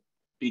would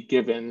be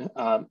given,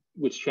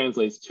 which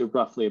translates to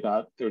roughly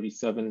about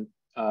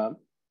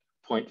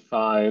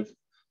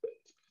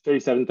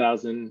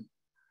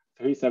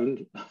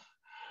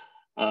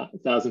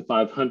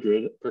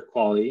 37,500 per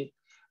quality,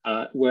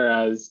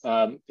 whereas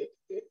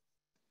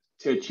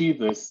to achieve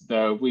this,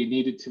 though, we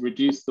needed to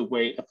reduce the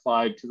weight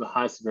applied to the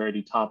high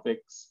severity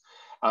topics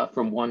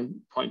from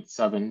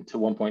 1.7 to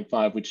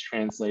 1.5, which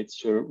translates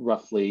to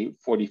roughly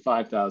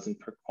 45,000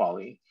 per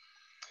quality.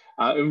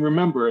 And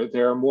remember,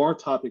 there are more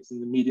topics in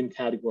the medium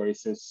category,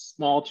 so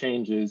small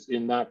changes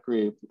in that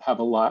group have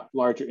a lot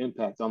larger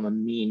impact on the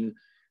mean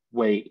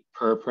weight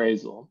per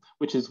appraisal,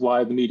 which is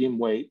why the medium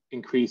weight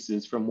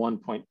increases from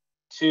 1.2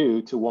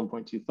 to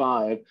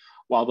 1.25,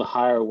 while the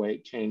higher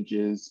weight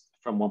changes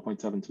from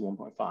 1.7 to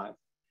 1.5.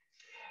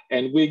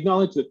 And we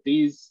acknowledge that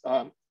these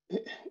are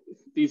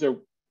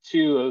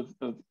two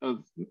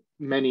of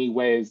many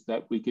ways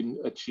that we can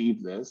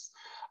achieve this,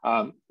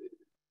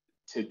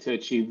 to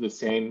achieve the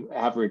same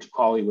average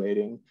quality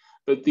weighting.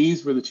 But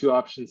these were the two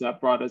options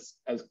that brought us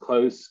as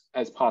close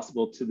as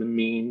possible to the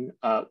mean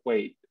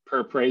weight per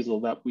appraisal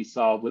that we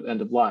saw with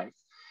end of life.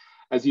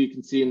 As you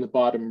can see in the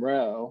bottom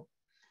row,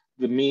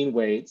 the mean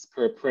weights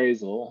per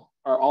appraisal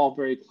are all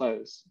very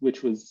close,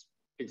 which was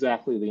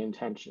exactly the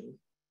intention.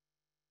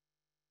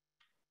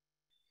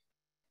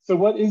 So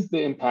what is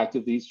the impact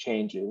of these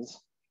changes?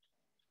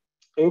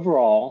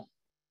 Overall,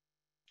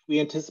 we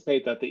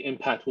anticipate that the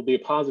impact will be a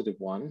positive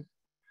one,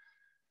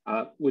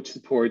 which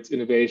supports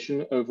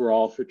innovation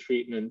overall for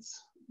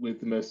treatments with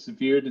the most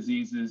severe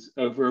diseases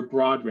over a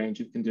broad range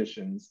of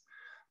conditions.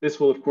 This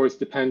will, of course,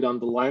 depend on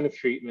the line of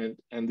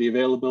treatment and the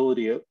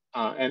availability of,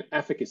 and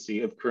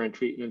efficacy of current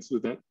treatments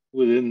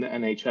within the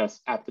NHS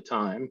at the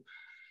time.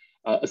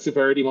 A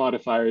severity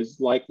modifier is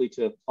likely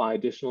to apply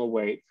additional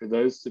weight for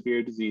those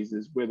severe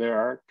diseases where there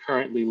are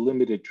currently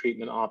limited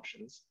treatment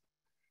options.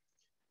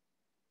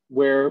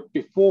 Where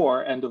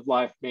before end of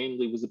life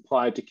mainly was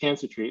applied to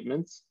cancer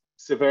treatments,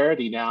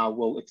 severity now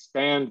will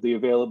expand the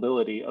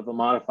availability of a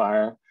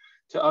modifier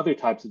to other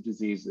types of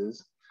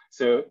diseases.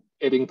 So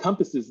it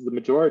encompasses the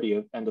majority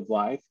of end of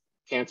life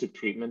cancer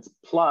treatments,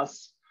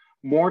 plus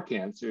more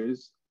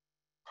cancers,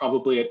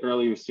 probably at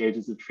earlier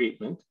stages of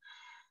treatment,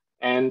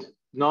 and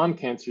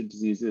non-cancer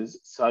diseases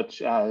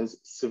such as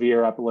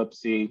severe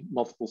epilepsy,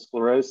 multiple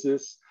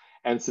sclerosis,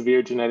 and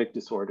severe genetic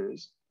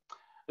disorders.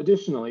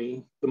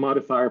 Additionally, the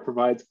modifier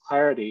provides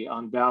clarity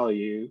on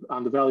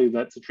the value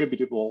that's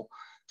attributable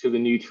to the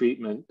new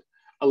treatment,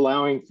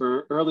 allowing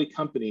for early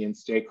company and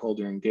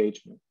stakeholder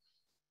engagement.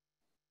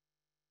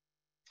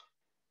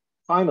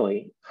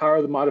 Finally, how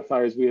are the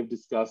modifiers we have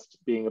discussed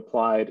being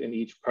applied in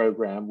each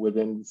program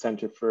within the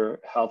Center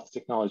for Health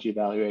Technology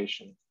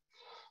Evaluation?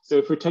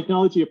 So for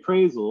technology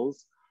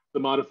appraisals, the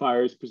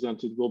modifiers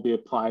presented will be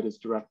applied as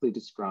directly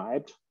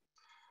described.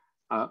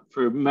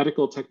 For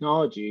medical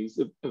technologies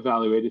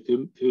evaluated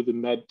through the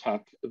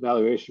MedTech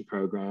evaluation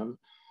program,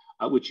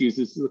 which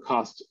uses the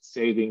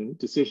cost-saving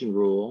decision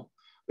rule,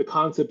 the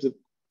concepts of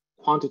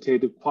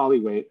quantitative quality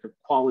weight or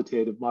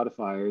qualitative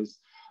modifiers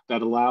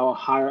that allow a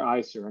higher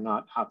ICER are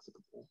not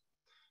applicable.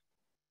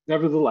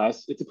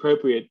 Nevertheless, it's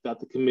appropriate that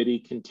the committee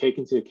can take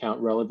into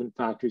account relevant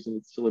factors in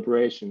its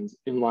deliberations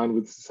in line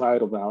with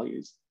societal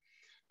values.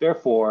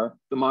 Therefore,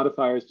 the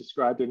modifiers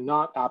described are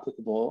not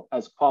applicable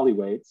as quality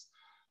weights,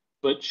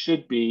 but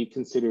should be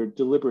considered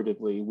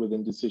deliberatively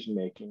within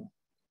decision-making.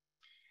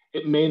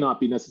 It may not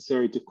be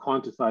necessary to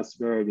quantify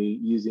severity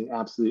using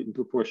absolute and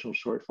proportional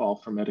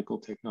shortfall for medical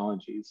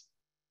technologies.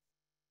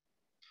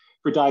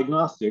 For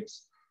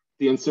diagnostics,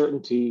 the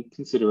uncertainty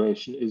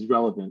consideration is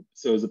relevant,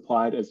 so is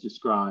applied as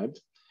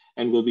described,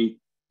 and will be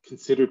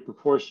considered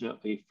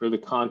proportionately for the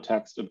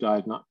context of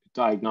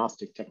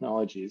diagnostic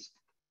technologies.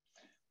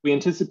 We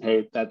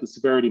anticipate that the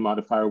severity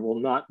modifier will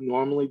not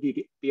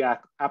normally be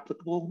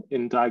applicable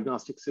in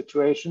diagnostic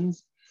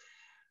situations,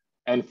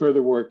 and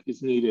further work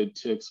is needed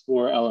to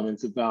explore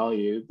elements of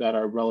value that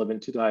are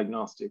relevant to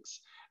diagnostics,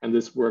 and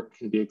this work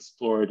can be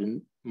explored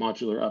in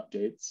modular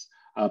updates,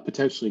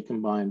 potentially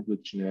combined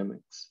with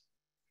genomics.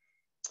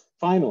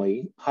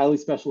 Finally, highly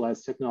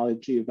specialized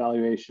technology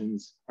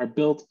evaluations are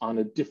built on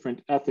a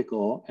different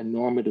ethical and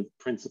normative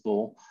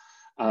principle,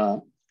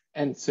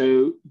 and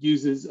so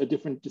uses a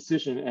different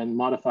decision and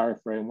modifier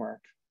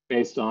framework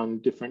based on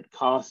different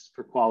costs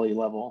per quality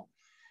level,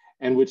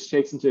 and which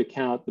takes into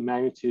account the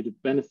magnitude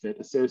of benefit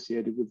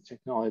associated with the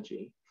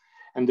technology.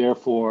 And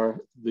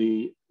therefore,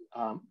 the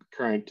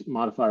current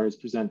modifiers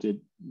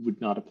presented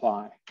would not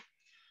apply.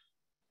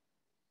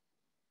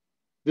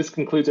 This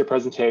concludes our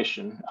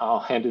presentation. I'll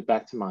hand it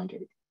back to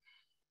Mindert.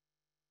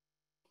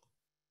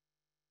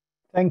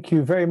 Thank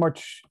you very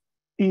much,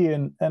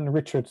 Ian and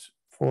Richard,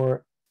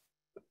 for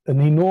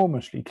an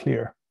enormously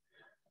clear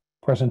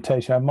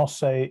presentation. I must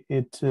say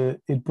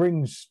it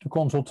brings the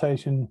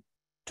consultation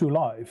to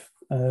life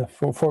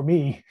for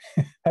me,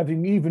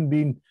 having even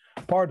been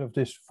part of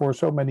this for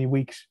so many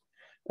weeks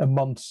and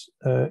months.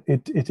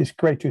 It is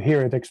great to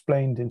hear it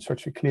explained in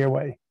such a clear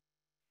way.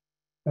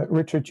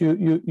 Richard,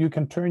 you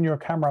can turn your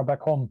camera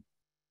back on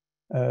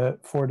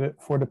for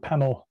the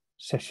panel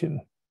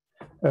session.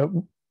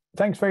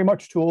 Thanks very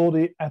much to all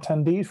the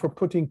attendees for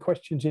putting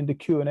questions in the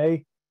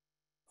Q&A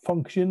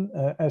function.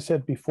 As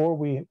said before,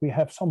 we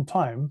have some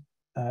time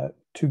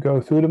to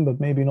go through them, but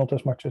maybe not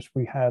as much as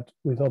we had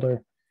with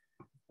other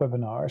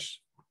webinars.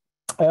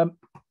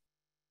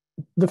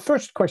 The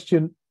first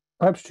question,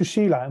 perhaps to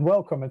Sheila, and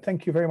welcome, and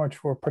thank you very much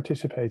for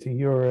participating.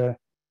 You're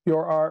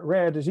our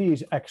rare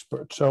disease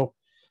expert, so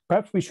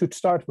perhaps we should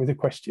start with a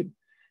question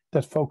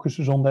that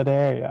focuses on that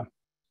area.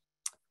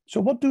 So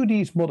what do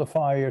these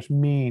modifiers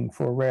mean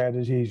for rare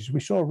diseases?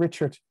 We saw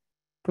Richard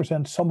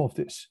present some of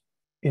this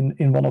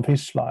in one of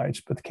his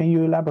slides, but can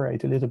you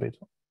elaborate a little bit?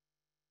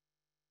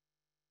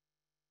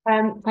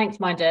 Thanks,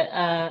 Minder,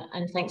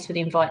 and thanks for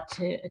the invite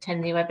to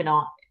attend the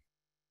webinar.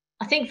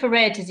 I think for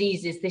rare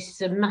diseases, this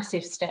is a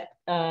massive step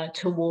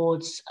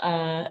towards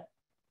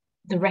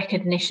the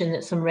recognition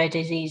that some rare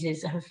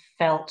diseases have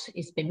felt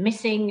has been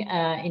missing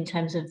in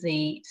terms of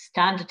the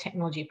standard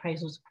technology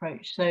appraisals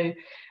approach. So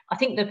I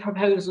think the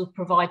proposals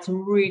provide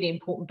some really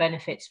important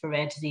benefits for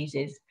rare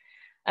diseases.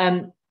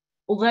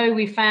 Although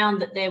we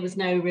found that there was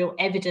no real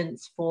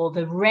evidence for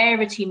the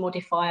rarity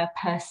modifier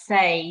per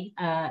se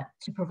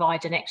to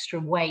provide an extra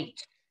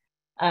weight,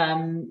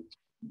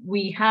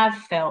 we have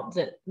felt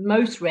that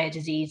most rare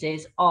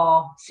diseases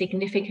are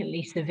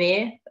significantly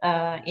severe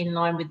in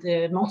line with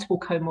the multiple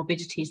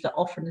comorbidities that are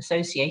often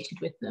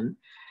associated with them.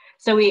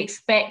 So we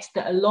expect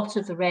that a lot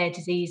of the rare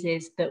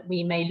diseases that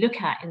we may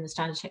look at in the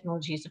Standard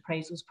Technologies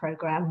Appraisals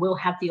Programme will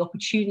have the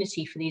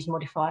opportunity for these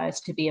modifiers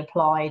to be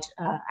applied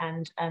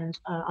and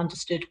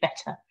understood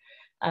better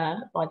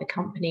by the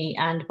company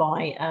and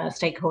by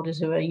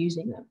stakeholders who are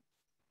using them.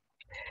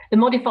 The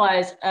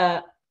modifiers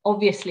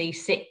obviously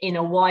sit in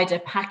a wider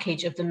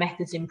package of the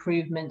methods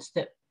improvements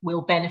that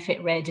will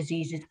benefit rare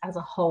diseases as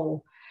a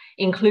whole,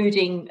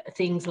 including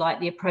things like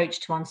the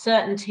approach to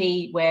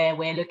uncertainty, where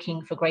we're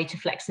looking for greater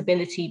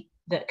flexibility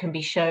that can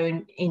be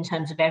shown in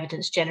terms of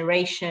evidence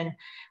generation,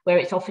 where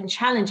it's often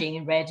challenging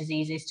in rare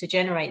diseases to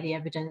generate the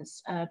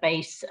evidence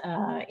base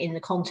in the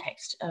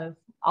context of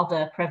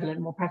other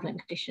more prevalent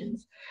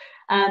conditions.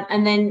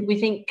 And then we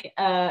think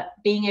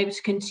being able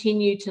to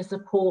continue to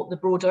support the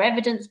broader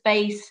evidence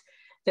base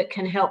that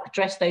can help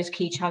address those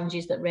key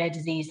challenges that rare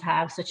disease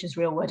have, such as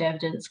real-world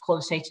evidence,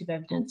 qualitative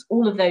evidence,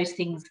 all of those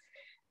things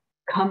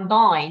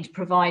combined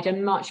provide a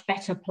much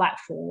better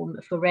platform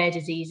for rare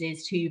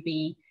diseases to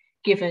be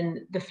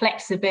given the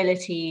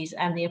flexibilities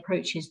and the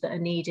approaches that are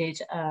needed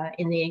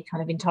in the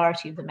kind of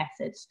entirety of the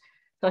methods.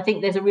 So I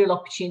think there's a real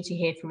opportunity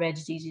here for rare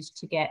diseases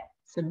to get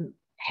some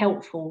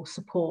helpful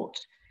support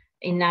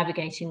in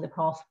navigating the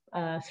path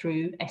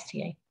through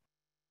STA.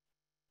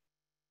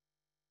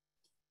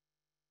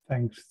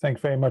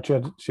 Thanks very much,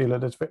 Sheila.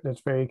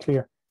 That's very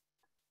clear.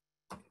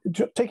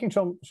 Taking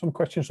some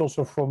questions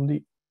also from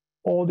the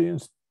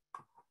audience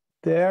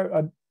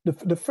there.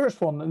 The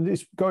first one, and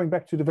this going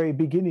back to the very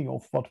beginning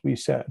of what we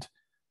said,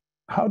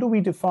 how do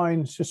we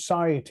define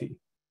society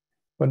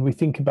when we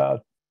think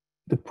about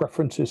the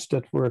preferences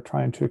that we're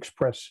trying to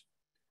express?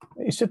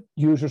 Is it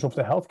users of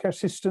the healthcare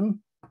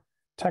system,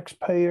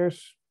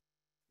 taxpayers?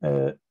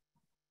 The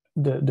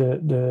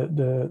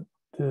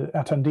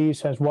attendee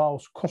says,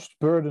 whilst cost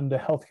burden the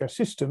healthcare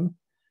system,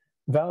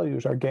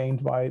 values are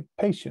gained by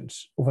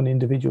patients of an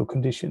individual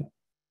condition.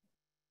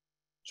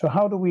 So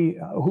how do we,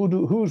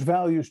 whose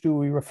values do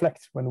we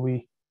reflect when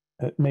we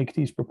make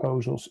these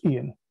proposals,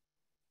 Ian?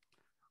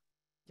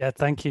 Yeah,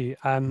 thank you.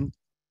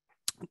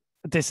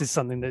 This is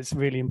something that's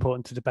really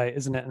important to debate,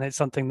 isn't it? And it's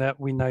something that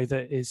we know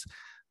that is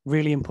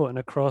really important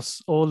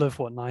across all of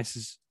what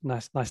NICE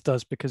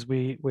does, because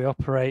we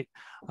operate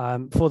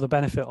for the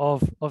benefit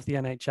of the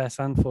NHS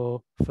and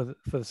for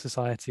the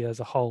society as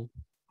a whole.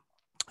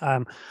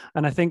 And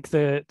I think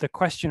the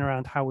question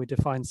around how we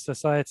define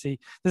society,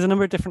 there's a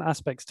number of different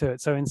aspects to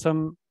it. So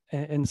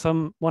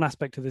one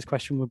aspect of this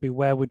question would be,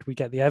 where would we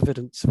get the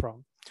evidence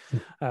from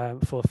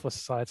for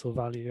societal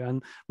value?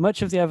 And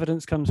much of the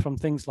evidence comes from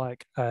things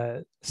like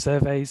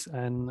surveys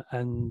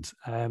and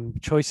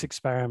choice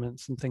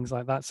experiments and things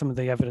like that, some of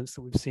the evidence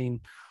that we've seen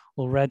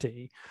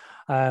already.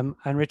 And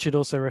Richard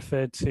also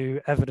referred to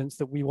evidence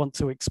that we want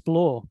to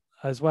explore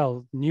as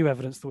well, new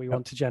evidence that we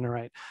want to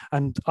generate.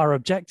 And our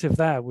objective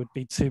there would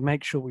be to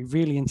make sure we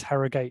really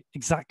interrogate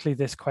exactly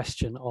this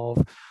question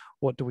of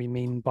what do we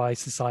mean by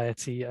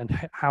society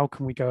and how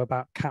can we go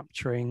about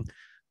capturing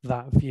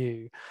that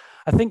view.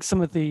 I think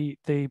some of the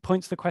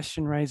points the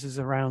question raises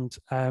around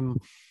the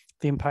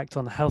impact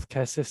on the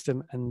healthcare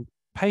system and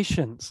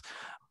patients,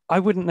 I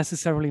wouldn't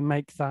necessarily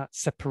make that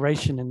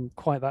separation in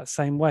quite that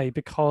same way,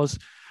 because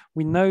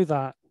we know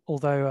that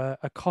although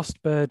a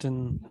cost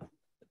burden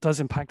does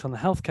impact on the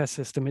healthcare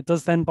system, it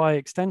does then by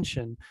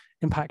extension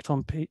impact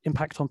on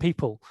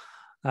people.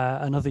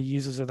 and other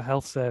users of the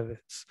health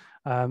service,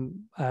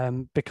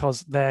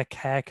 because their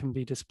care can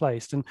be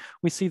displaced. And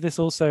we see this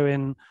also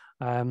in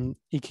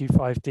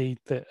EQ5D,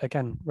 that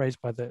again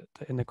raised by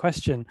in the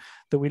question,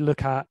 that we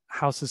look at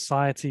how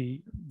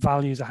society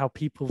values, or how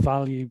people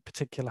value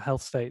particular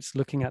health states,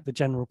 looking at the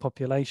general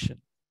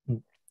population.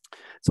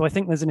 So I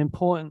think there's an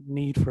important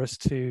need for us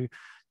to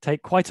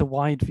take quite a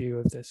wide view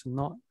of this, and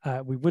not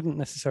we wouldn't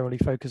necessarily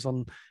focus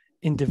on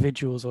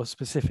individuals or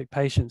specific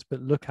patients,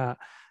 but look at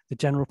the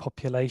general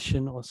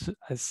population or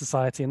as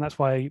society. And that's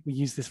why we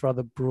use this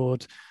rather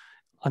broad,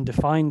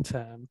 undefined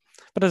term.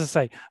 But as I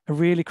say, a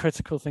really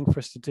critical thing for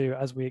us to do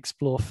as we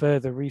explore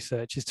further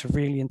research is to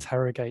really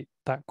interrogate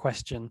that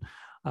question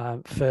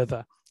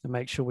further, and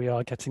make sure we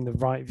are getting the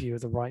right view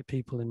of the right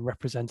people in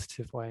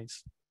representative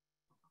ways.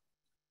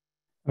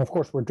 And of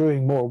course, we're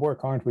doing more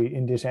work, aren't we,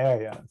 in this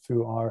area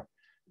through our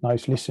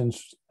Nice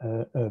Listens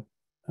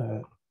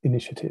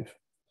initiative.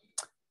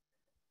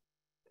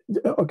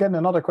 Again,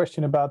 another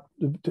question about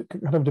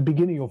kind of the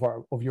beginning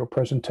of your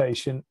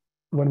presentation.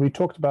 When we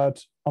talked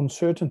about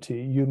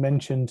uncertainty, you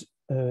mentioned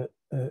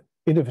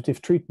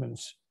innovative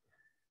treatments.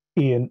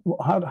 Ian,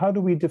 how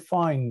do we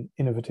define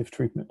innovative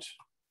treatments?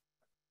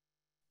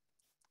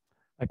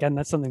 Again,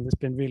 that's something that's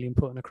been really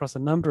important across a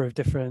number of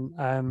different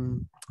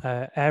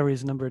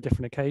areas, a number of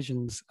different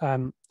occasions.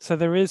 So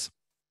there is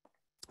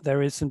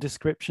some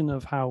description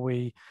of how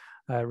we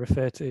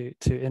refer to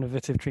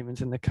innovative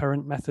treatments in the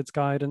current methods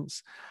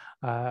guidance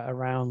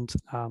around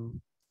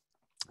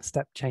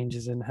step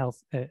changes in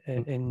health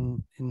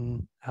in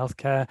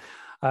healthcare,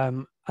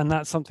 and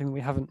that's something that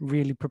we haven't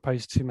really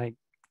proposed to make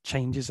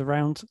changes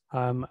around.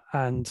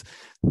 And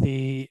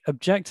the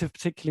objective,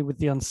 particularly with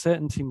the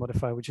uncertainty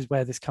modifier, which is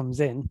where this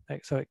comes in,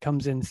 so it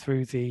comes in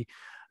through the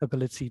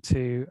ability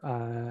to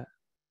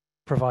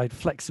provide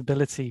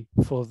flexibility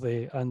for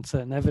the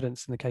uncertain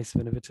evidence in the case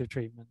of innovative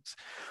treatments.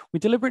 We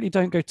deliberately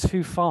don't go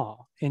too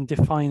far in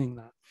defining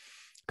that,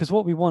 because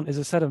what we want is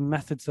a set of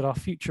methods that are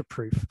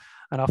future-proof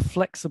and are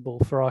flexible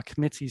for our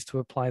committees to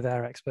apply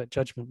their expert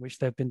judgment, which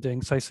they've been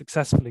doing so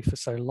successfully for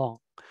so long.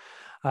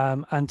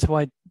 And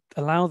to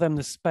allow them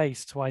the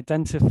space to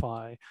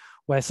identify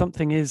where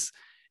something is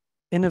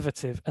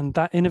innovative, and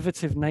that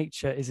innovative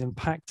nature is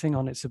impacting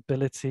on its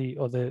ability,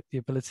 or the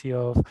ability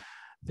of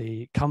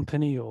the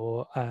company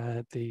or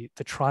the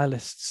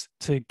trialists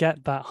to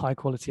get that high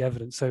quality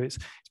evidence. So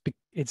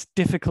it's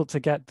difficult to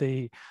get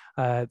the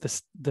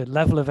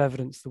level of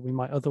evidence that we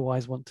might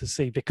otherwise want to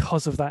see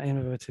because of that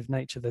innovative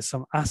nature. There's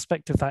some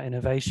aspect of that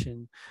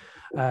innovation,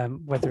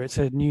 whether it's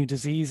a new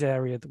disease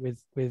area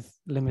with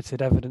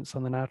limited evidence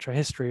on the natural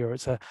history, or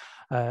it's a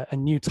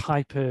new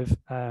type of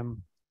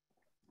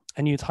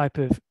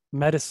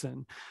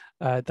medicine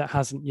that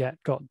hasn't yet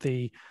got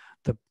the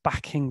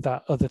backing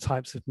that other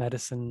types of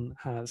medicine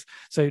has.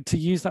 So to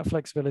use that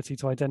flexibility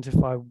to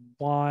identify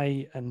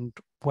why and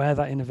where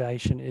that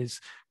innovation is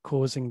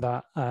causing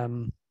that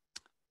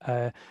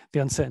the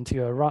uncertainty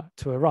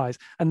to arise,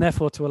 and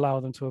therefore to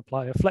allow them to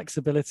apply a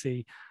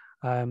flexibility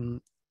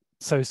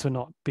so as to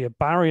not be a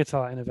barrier to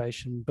that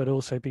innovation, but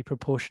also be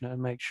proportionate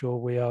and make sure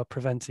we are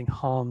preventing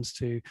harms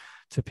to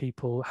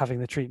people having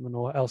the treatment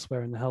or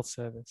elsewhere in the health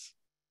service.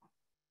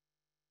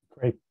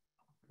 Great.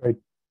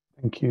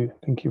 Thank you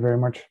very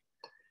much.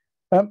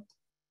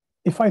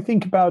 If I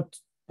think about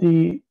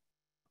the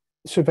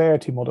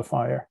severity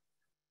modifier,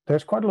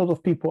 there's quite a lot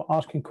of people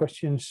asking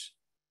questions,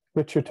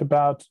 Richard,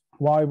 about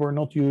why we're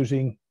not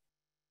using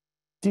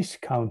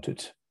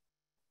discounted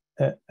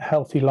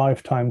healthy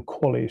lifetime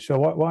QALY. So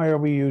why are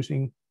we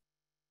using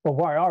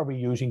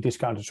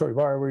discounted? Sorry,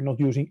 why are we not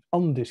using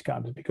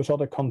undiscounted? Because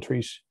other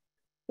countries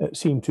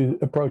seem to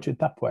approach it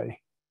that way.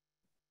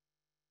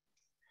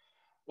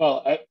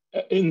 Well,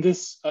 in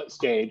this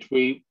stage,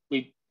 we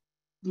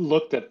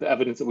looked at the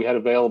evidence that we had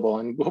available,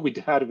 and what we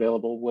had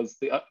available was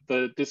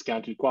the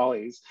discounted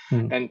QALYs.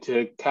 And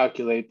to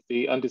calculate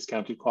the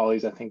undiscounted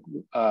QALYs, I think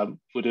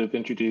would have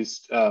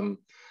introduced a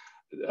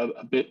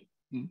bit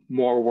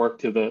more work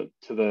to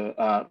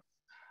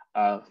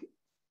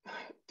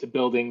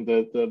building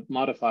the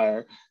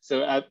modifier.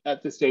 So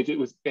at this stage, it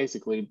was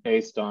basically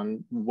based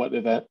on what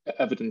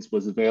evidence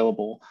was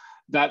available.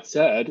 That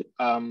said,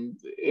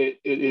 it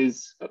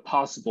is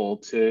possible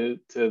to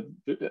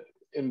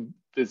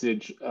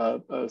envisage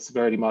a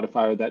severity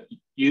modifier that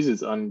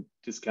uses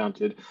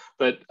undiscounted,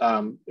 but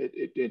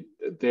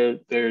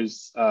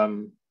there's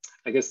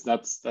I guess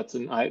that's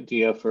an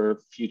idea for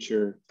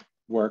future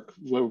work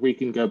where we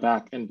can go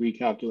back and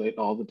recalculate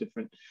all the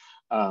different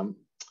the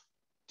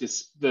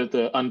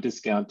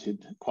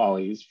undiscounted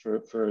QALYs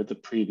for the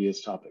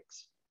previous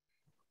topics.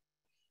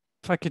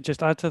 If I could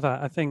just add to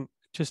that, I think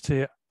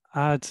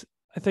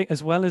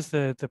as well as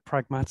the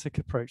pragmatic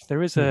approach,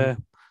 there is a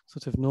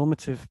sort of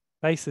normative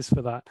basis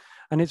for that,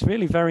 and it's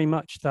really very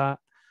much that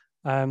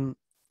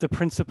the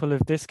principle of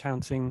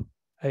discounting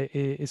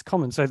is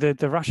common. So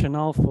the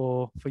rationale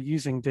for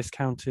using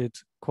discounted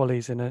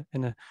QALYs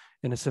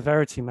in a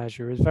severity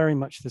measure is very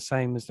much the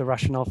same as the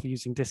rationale for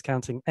using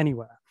discounting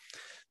anywhere.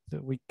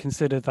 That we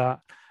consider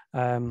that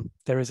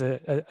there is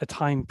a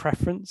time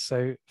preference.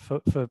 So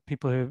for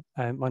people who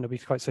might not be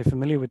quite so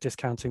familiar with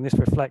discounting, this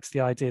reflects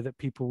the idea that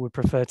people would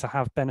prefer to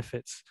have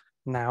benefits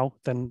now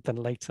than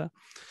later.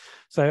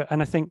 So,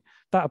 and I think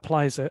that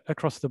applies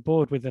across the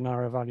board within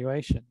our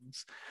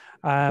evaluations.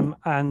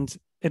 And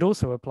it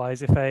also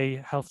applies if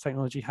a health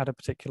technology had a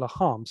particular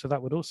harm. So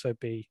that would also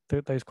be,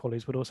 those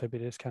qualities would also be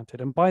discounted.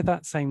 And by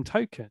that same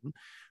token,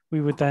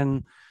 we would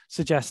then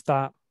suggest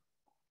that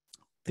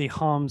the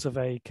harms of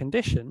a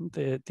condition,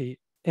 the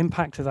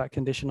impact of that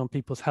condition on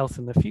people's health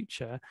in the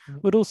future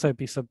would also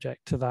be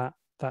subject to that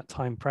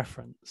time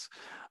preference.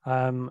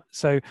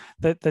 So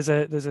there's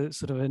a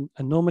sort of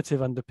a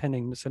normative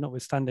underpinning. So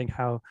notwithstanding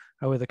how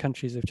other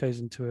countries have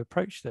chosen to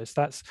approach this,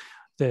 that's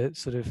the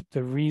sort of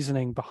the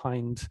reasoning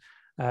behind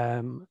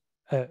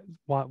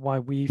why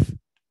we've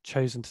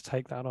chosen to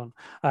take that on,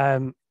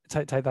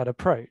 take that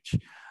approach.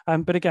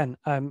 But again,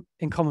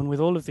 in common with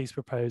all of these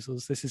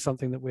proposals, this is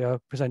something that we are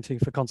presenting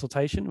for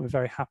consultation. We're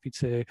very happy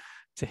to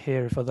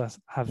hear if others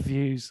have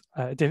views,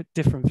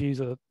 different views,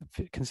 or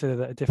consider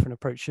that a different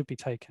approach should be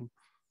taken.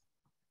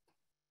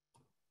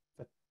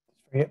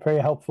 Very,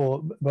 very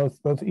helpful,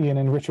 both Ian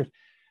and Richard.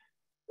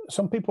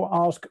 Some people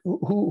ask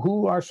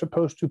who are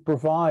supposed to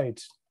provide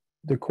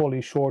the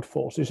quality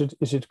shortfalls.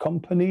 Is it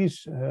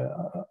companies?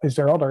 Is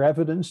there other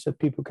evidence that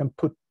people can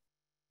put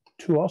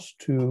to us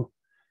to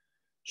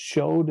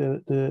show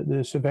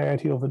the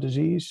severity of a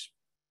disease?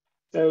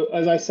 So,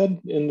 as I said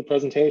in the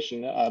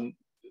presentation,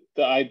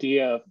 the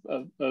idea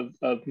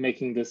of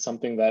making this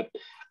something that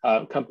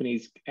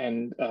companies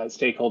and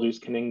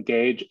stakeholders can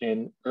engage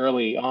in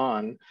early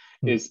on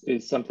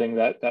is something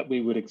that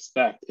we would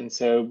expect. And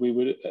so we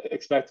would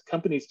expect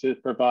companies to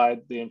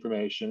provide the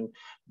information,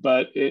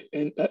 but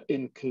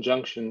in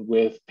conjunction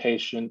with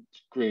patient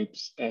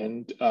groups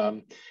and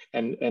other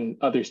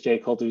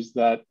stakeholders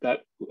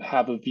that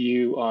have a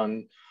view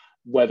on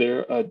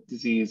whether a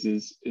disease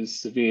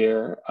is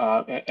severe,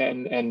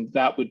 and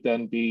that would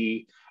then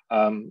be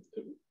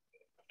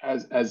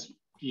as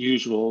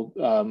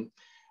usual,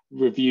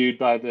 reviewed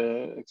by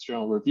the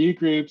external review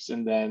groups,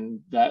 and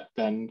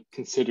then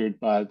considered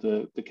by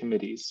the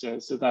committees.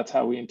 So that's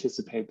how we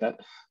anticipate that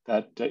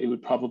it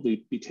would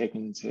probably be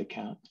taken into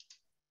account.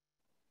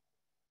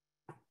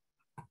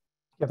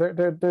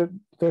 Yeah,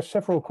 there's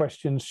several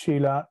questions,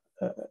 Sheila,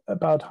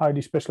 about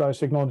highly specialized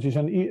technologies,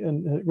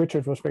 and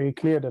Richard was very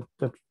clear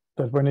that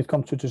when it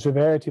comes to the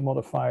severity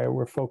modifier,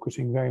 we're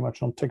focusing very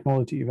much on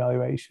technology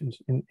evaluations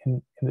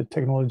in the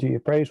technology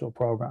appraisal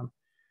program.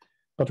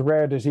 But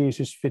rare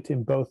diseases fit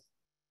in both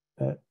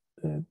TA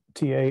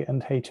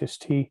and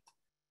HST.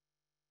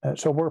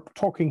 So we're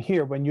talking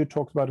here, when you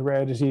talked about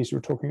rare disease,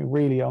 you're talking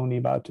really only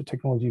about the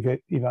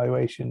technology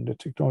evaluation, the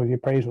technology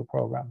appraisal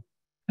program.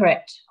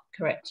 Correct.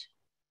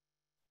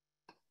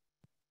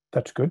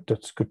 That's good.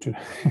 That's good to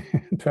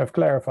have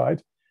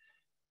clarified.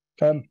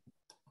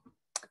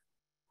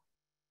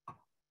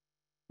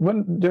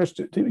 When there's,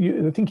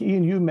 I think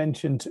Ian, you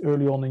mentioned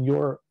early on in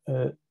your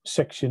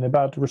section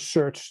about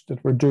research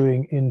that we're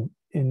doing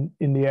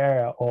in the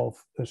area of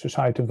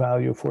societal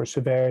value for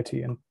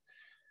severity, and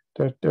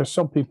there's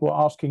some people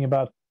asking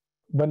about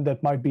when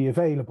that might be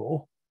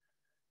available.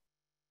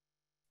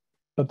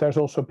 But there's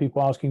also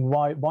people asking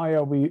why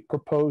are we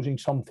proposing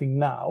something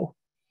now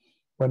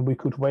when we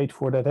could wait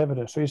for that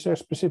evidence? So is there a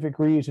specific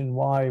reason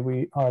why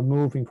we are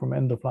moving from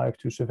end of life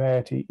to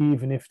severity,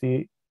 even if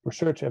the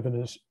research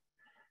evidence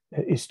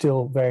is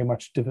still very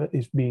much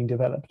is being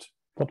developed?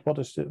 What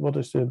is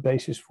the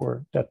basis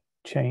for that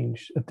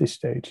change at this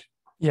stage?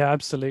 Yeah,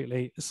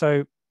 absolutely.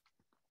 So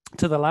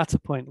to the latter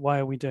point, why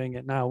are we doing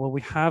it now? Well,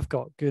 we have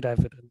got good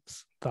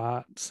evidence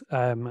that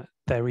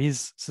there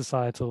is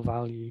societal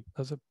value,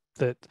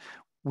 that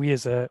we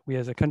as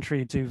a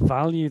country do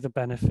value the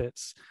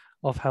benefits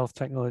of health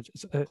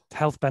technologies,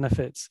 health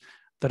benefits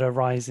that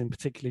arise in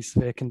particularly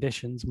severe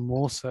conditions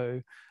more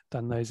so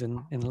than those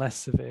in less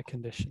severe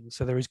conditions.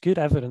 So there is good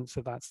evidence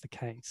that that's the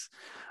case.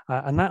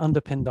 And that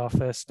underpinned our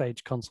first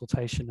stage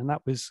consultation. And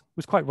that was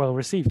quite well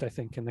received, I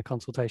think, in the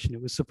consultation.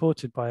 It was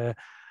supported by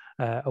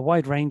a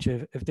wide range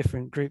of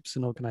different groups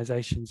and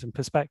organizations and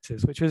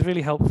perspectives, which was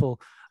really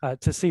helpful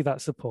to see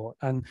that support.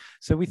 And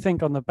so we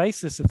think on the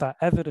basis of that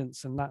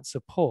evidence and that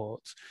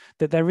support,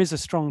 that there is a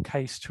strong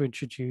case to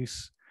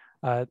introduce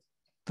the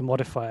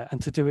modifier,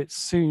 and to do it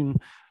soon,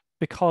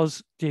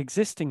 because the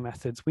existing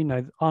methods we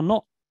know are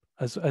not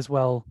as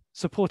well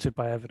supported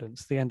by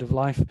evidence. The end of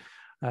life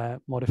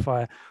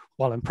modifier,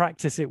 while in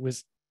practice it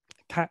was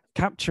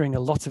capturing a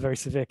lot of very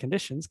severe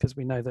conditions, because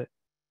we know that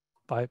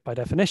by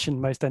definition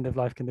most end of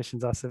life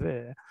conditions are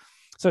severe.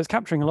 So it's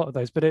capturing a lot of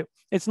those, but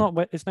it's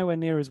nowhere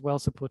near as well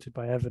supported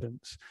by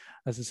evidence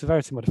as a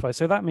severity modifier.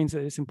 So that means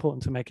that it's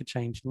important to make a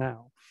change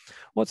now.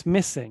 What's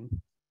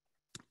missing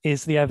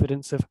is the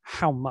evidence of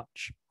how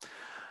much.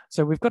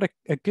 So we've got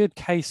a good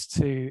case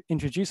to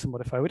introduce a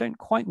modifier. We don't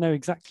quite know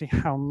exactly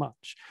how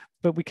much,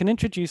 but we can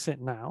introduce it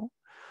now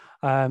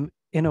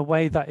in a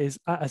way that is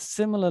at a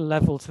similar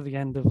level to the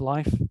end of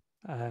life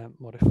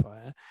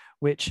modifier,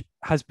 which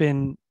has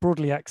been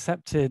broadly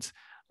accepted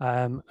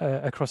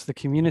across the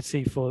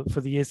community for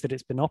the years that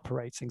it's been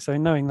operating. So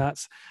knowing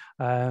that's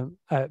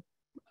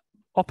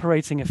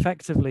operating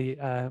effectively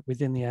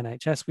within the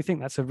NHS, we think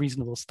that's a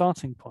reasonable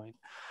starting point,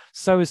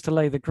 so as to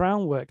lay the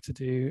groundwork to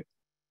do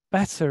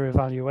better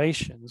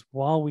evaluations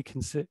while we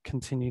can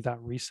continue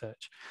that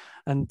research.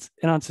 And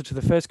in answer to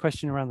the first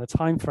question around the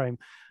time frame,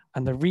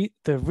 and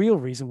the real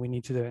reason we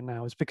need to do it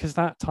now is because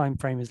that time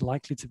frame is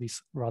likely to be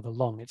rather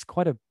long. It's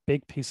quite a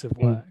big piece of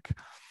work.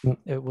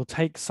 It will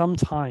take some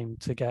time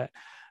to get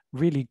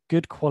really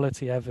good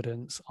quality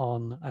evidence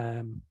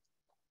on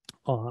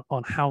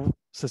how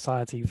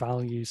society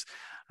values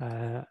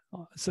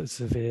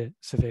severe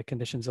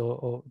conditions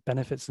or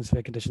benefits in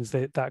severe conditions.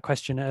 That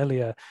question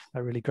earlier,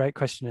 a really great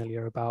question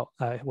earlier about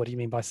what do you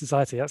mean by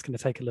society? That's going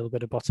to take a little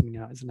bit of bottoming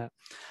out, isn't it?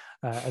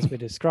 As we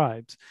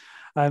described.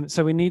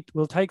 So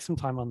we'll take some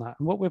time on that.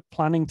 And what we're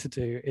planning to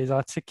do is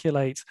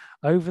articulate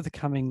over the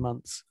coming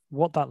months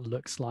what that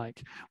looks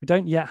like. We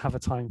don't yet have a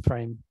time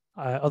frame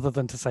other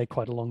than to say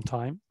quite a long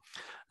time.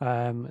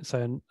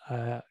 So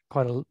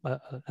quite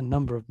a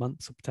number of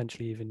months or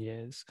potentially even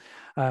years.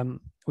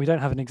 We don't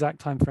have an exact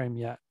time frame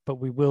yet, but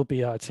we will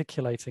be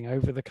articulating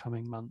over the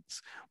coming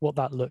months what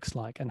that looks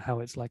like and how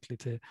it's likely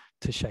to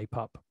shape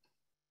up.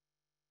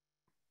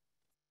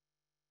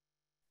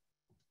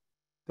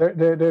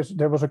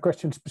 There was a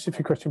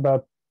specific question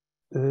about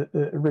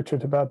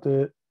Richard, about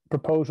the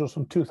proposals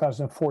from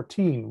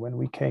 2014 when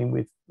we came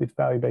with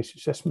value-based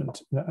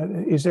assessment.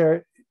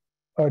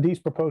 Are these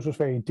proposals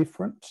very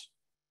different?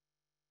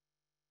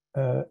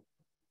 The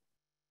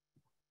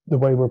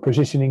way we're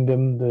positioning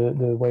them,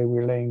 the way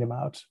we're laying them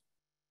out?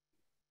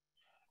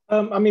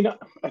 I mean,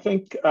 I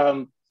think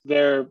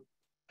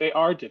they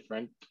are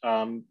different,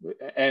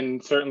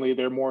 and certainly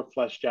they're more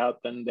fleshed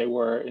out than they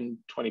were in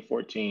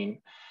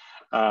 2014.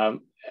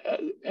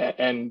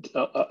 And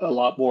a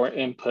lot more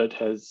input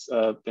has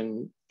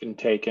been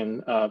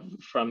taken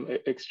from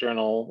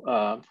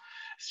external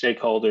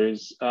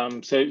stakeholders.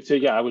 So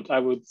yeah, I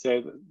would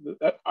say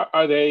that,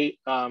 are they?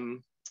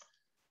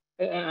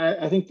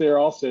 I think they're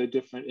also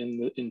different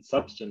in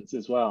substance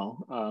as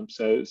well.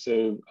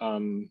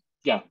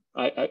 Yeah,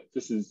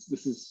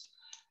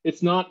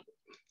 it's not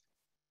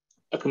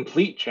a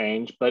complete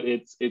change, but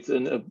it's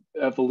an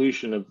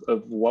evolution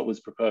of what was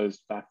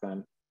proposed back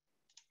then.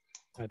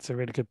 That's a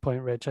really good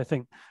point, Rich. I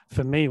think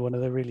for me, one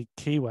of the really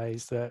key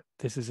ways that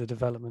this is a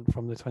development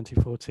from the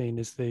 2014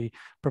 is the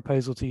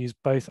proposal to use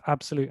both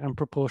absolute and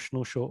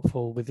proportional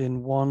shortfall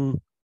within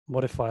one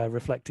modifier,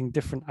 reflecting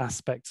different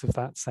aspects of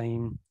that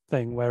same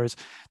thing, whereas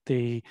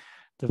the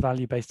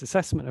value-based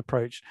assessment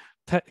approach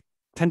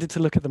tended to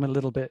look at them a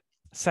little bit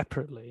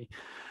separately.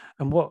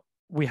 And what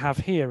we have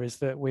here is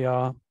that we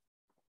are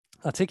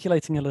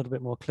articulating a little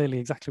bit more clearly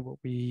exactly what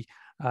we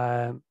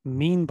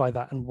mean by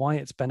that and why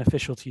it's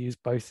beneficial to use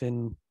both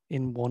in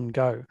one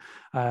go.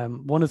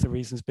 One of the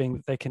reasons being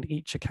that they can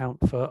each account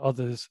for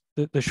others,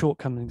 the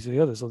shortcomings of the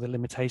others or the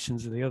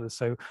limitations of the others.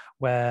 So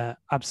where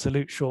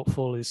absolute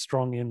shortfall is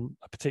strong in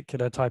a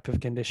particular type of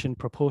condition,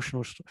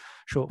 proportional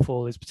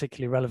shortfall is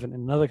particularly relevant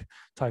in another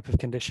type of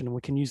condition. And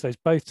we can use those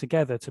both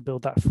together to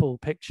build that full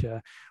picture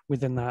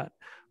within that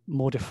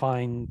more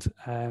defined,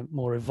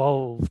 more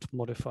evolved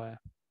modifier.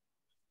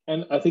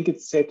 And I think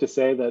it's safe to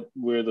say that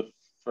we're the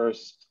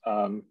first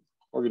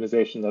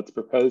organization that's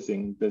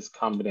proposing this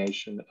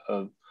combination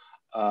of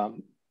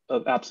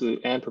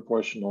absolute and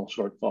proportional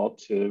shortfall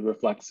to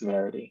reflect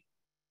severity.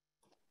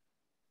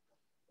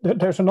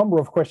 There's a number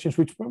of questions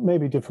which may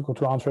be difficult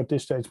to answer at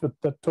this stage, but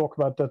that talk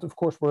about that. Of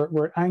course,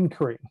 we're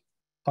anchoring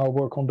our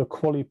work on the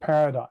QALY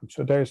paradigm.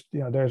 So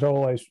there's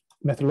always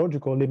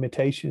methodological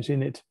limitations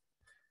in it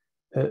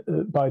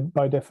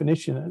by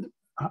definition.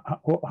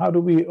 How do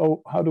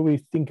we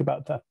think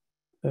about that,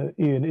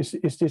 Ian?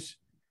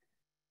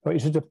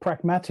 Is it a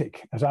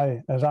pragmatic, as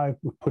I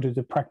would put it,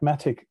 a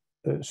pragmatic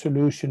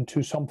solution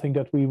to something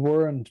that we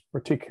weren't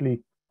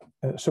particularly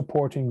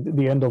supporting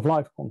the end of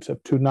life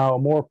concept, to now a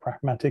more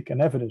pragmatic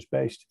and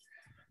evidence-based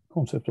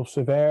concept of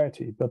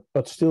severity,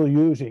 but still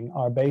using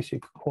our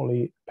basic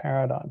QALY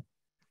paradigm?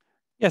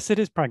 Yes, it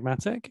is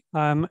pragmatic.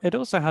 It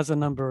also has a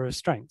number of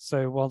strengths.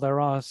 So while there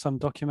are some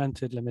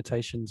documented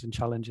limitations and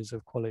challenges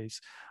of QALYs,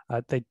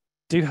 they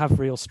do have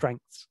real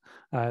strengths.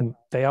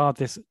 They are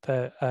this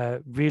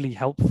really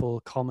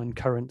helpful common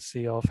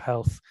currency of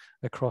health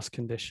across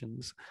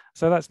conditions.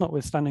 So that's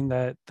notwithstanding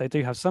that they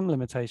do have some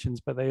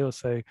limitations, but they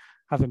also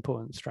have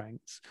important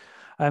strengths.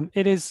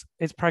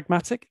 It's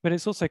pragmatic, but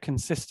it's also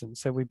consistent.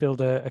 So we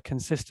build a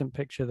consistent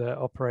picture that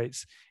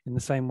operates in the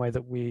same way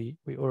that we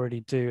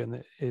already do, and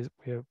that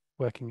we're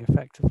working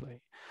effectively.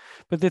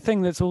 But the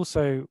thing that's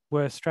also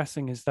worth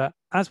stressing is that,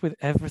 as with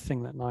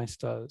everything that NICE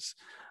does,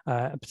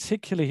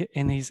 particularly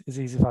in these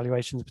disease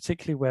evaluations,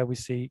 particularly where we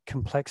see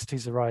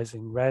complexities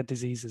arising, rare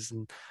diseases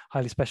and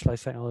highly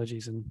specialized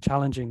technologies and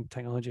challenging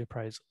technology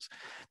appraisals,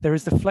 there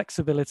is the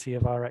flexibility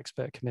of our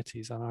expert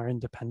committees and our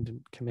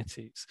independent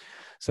committees.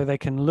 So they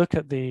can look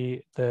at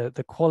the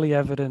QALY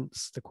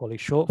evidence, the QALY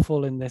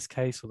shortfall in this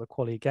case, or the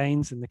QALY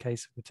gains in the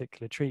case of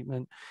particular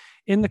treatment,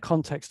 in the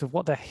context of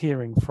what they're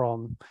hearing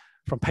from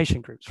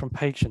patient groups, from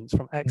patients,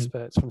 from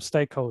experts, from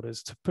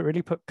stakeholders, to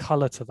really put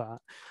color to that.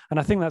 And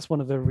I think that's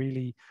one of the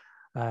really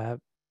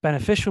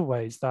beneficial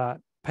ways that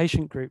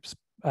patient groups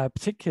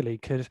particularly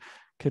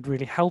could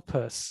really help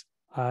us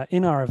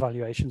in our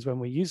evaluations when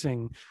we're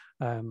using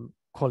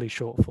quality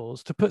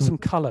shortfalls, to put some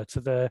color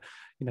to the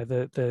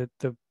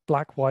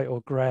black, white,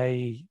 or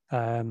gray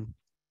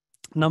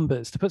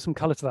numbers, to put some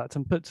color to that, to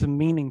put some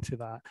meaning to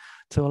that,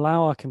 to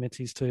allow our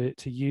committees to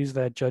use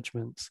their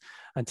judgments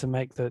and to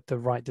make the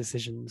right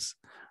decisions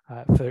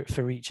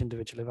for each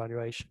individual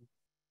evaluation.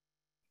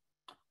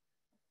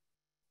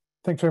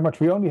 Thanks very much.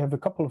 We only have a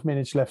couple of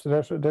minutes left.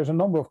 There's a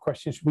number of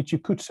questions which you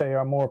could say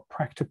are more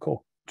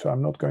practical, so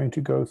I'm not going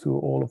to go through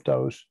all of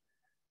those.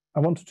 I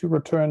wanted to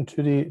return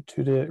to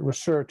the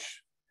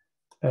research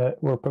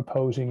we're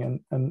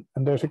proposing, and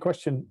there's a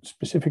question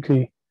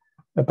specifically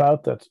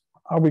about that.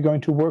 Are we going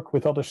to work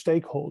with other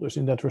stakeholders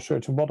in that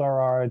research, and what are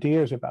our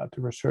ideas about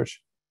the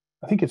research?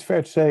 I think it's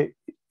fair to say,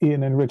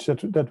 Ian and Rich,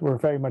 that we're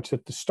very much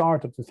at the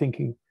start of the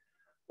thinking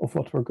of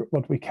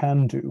what we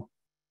can do,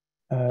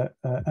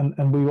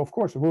 and we of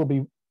course will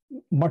be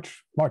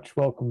much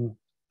welcome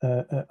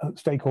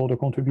stakeholder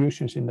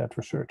contributions in that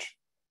research.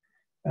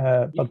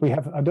 But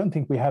I don't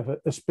think we have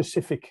a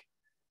specific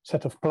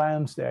set of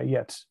plans there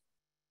yet.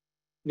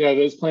 Yeah,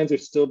 those plans are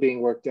still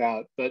being worked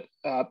out, but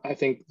I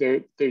think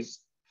there's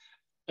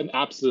an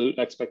absolute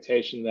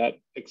expectation that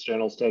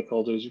external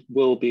stakeholders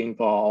will be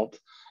involved,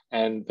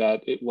 and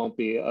that it won't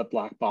be a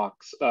black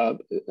box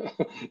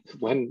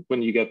when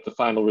you get the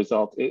final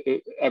result.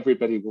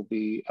 Everybody will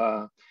be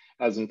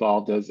as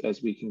involved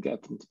as we can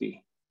get them to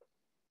be.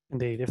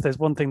 Indeed, if there's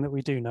one thing that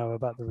we do know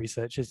about the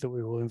research, is that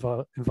we will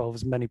involve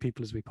as many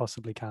people as we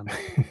possibly can.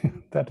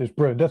 That is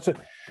brilliant.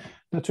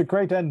 That's a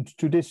great end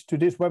to this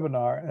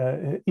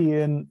webinar.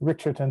 Ian,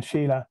 Richard, and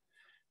Sheila,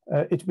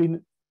 it's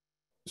been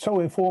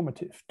so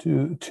informative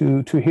to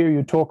hear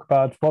you talk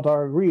about what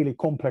are really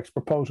complex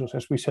proposals,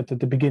 as we said at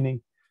the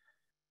beginning.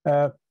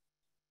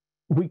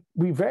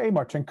 We very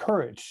much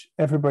encourage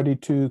everybody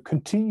to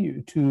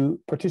continue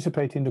to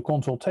participate in the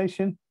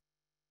consultation,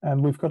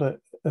 and we've got a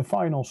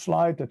final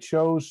slide that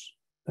shows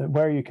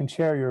where you can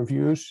share your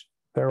views.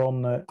 They're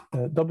on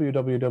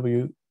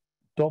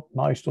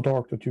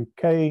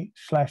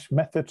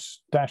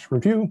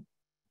www.nice.org.uk/methods-review.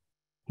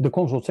 The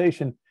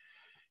consultation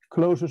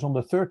closes on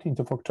the 13th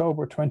of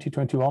October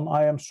 2021.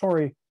 I am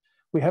sorry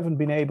we haven't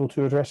been able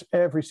to address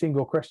every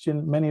single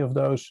question. Many of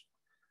those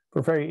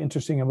were very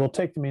interesting, and we'll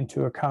take them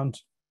into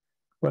account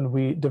when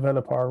we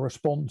develop our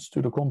response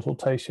to the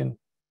consultation.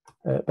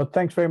 But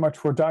thanks very much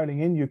for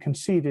dialing in. You can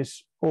see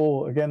this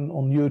all again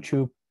on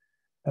YouTube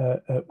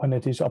when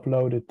it is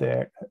uploaded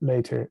there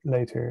later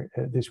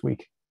this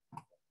week.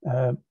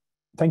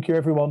 Thank you,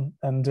 everyone,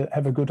 and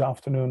have a good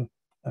afternoon.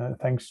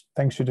 Thanks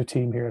to the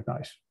team here at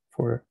NICE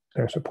for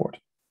their support.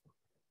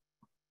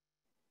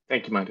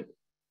 Thank you, Minded.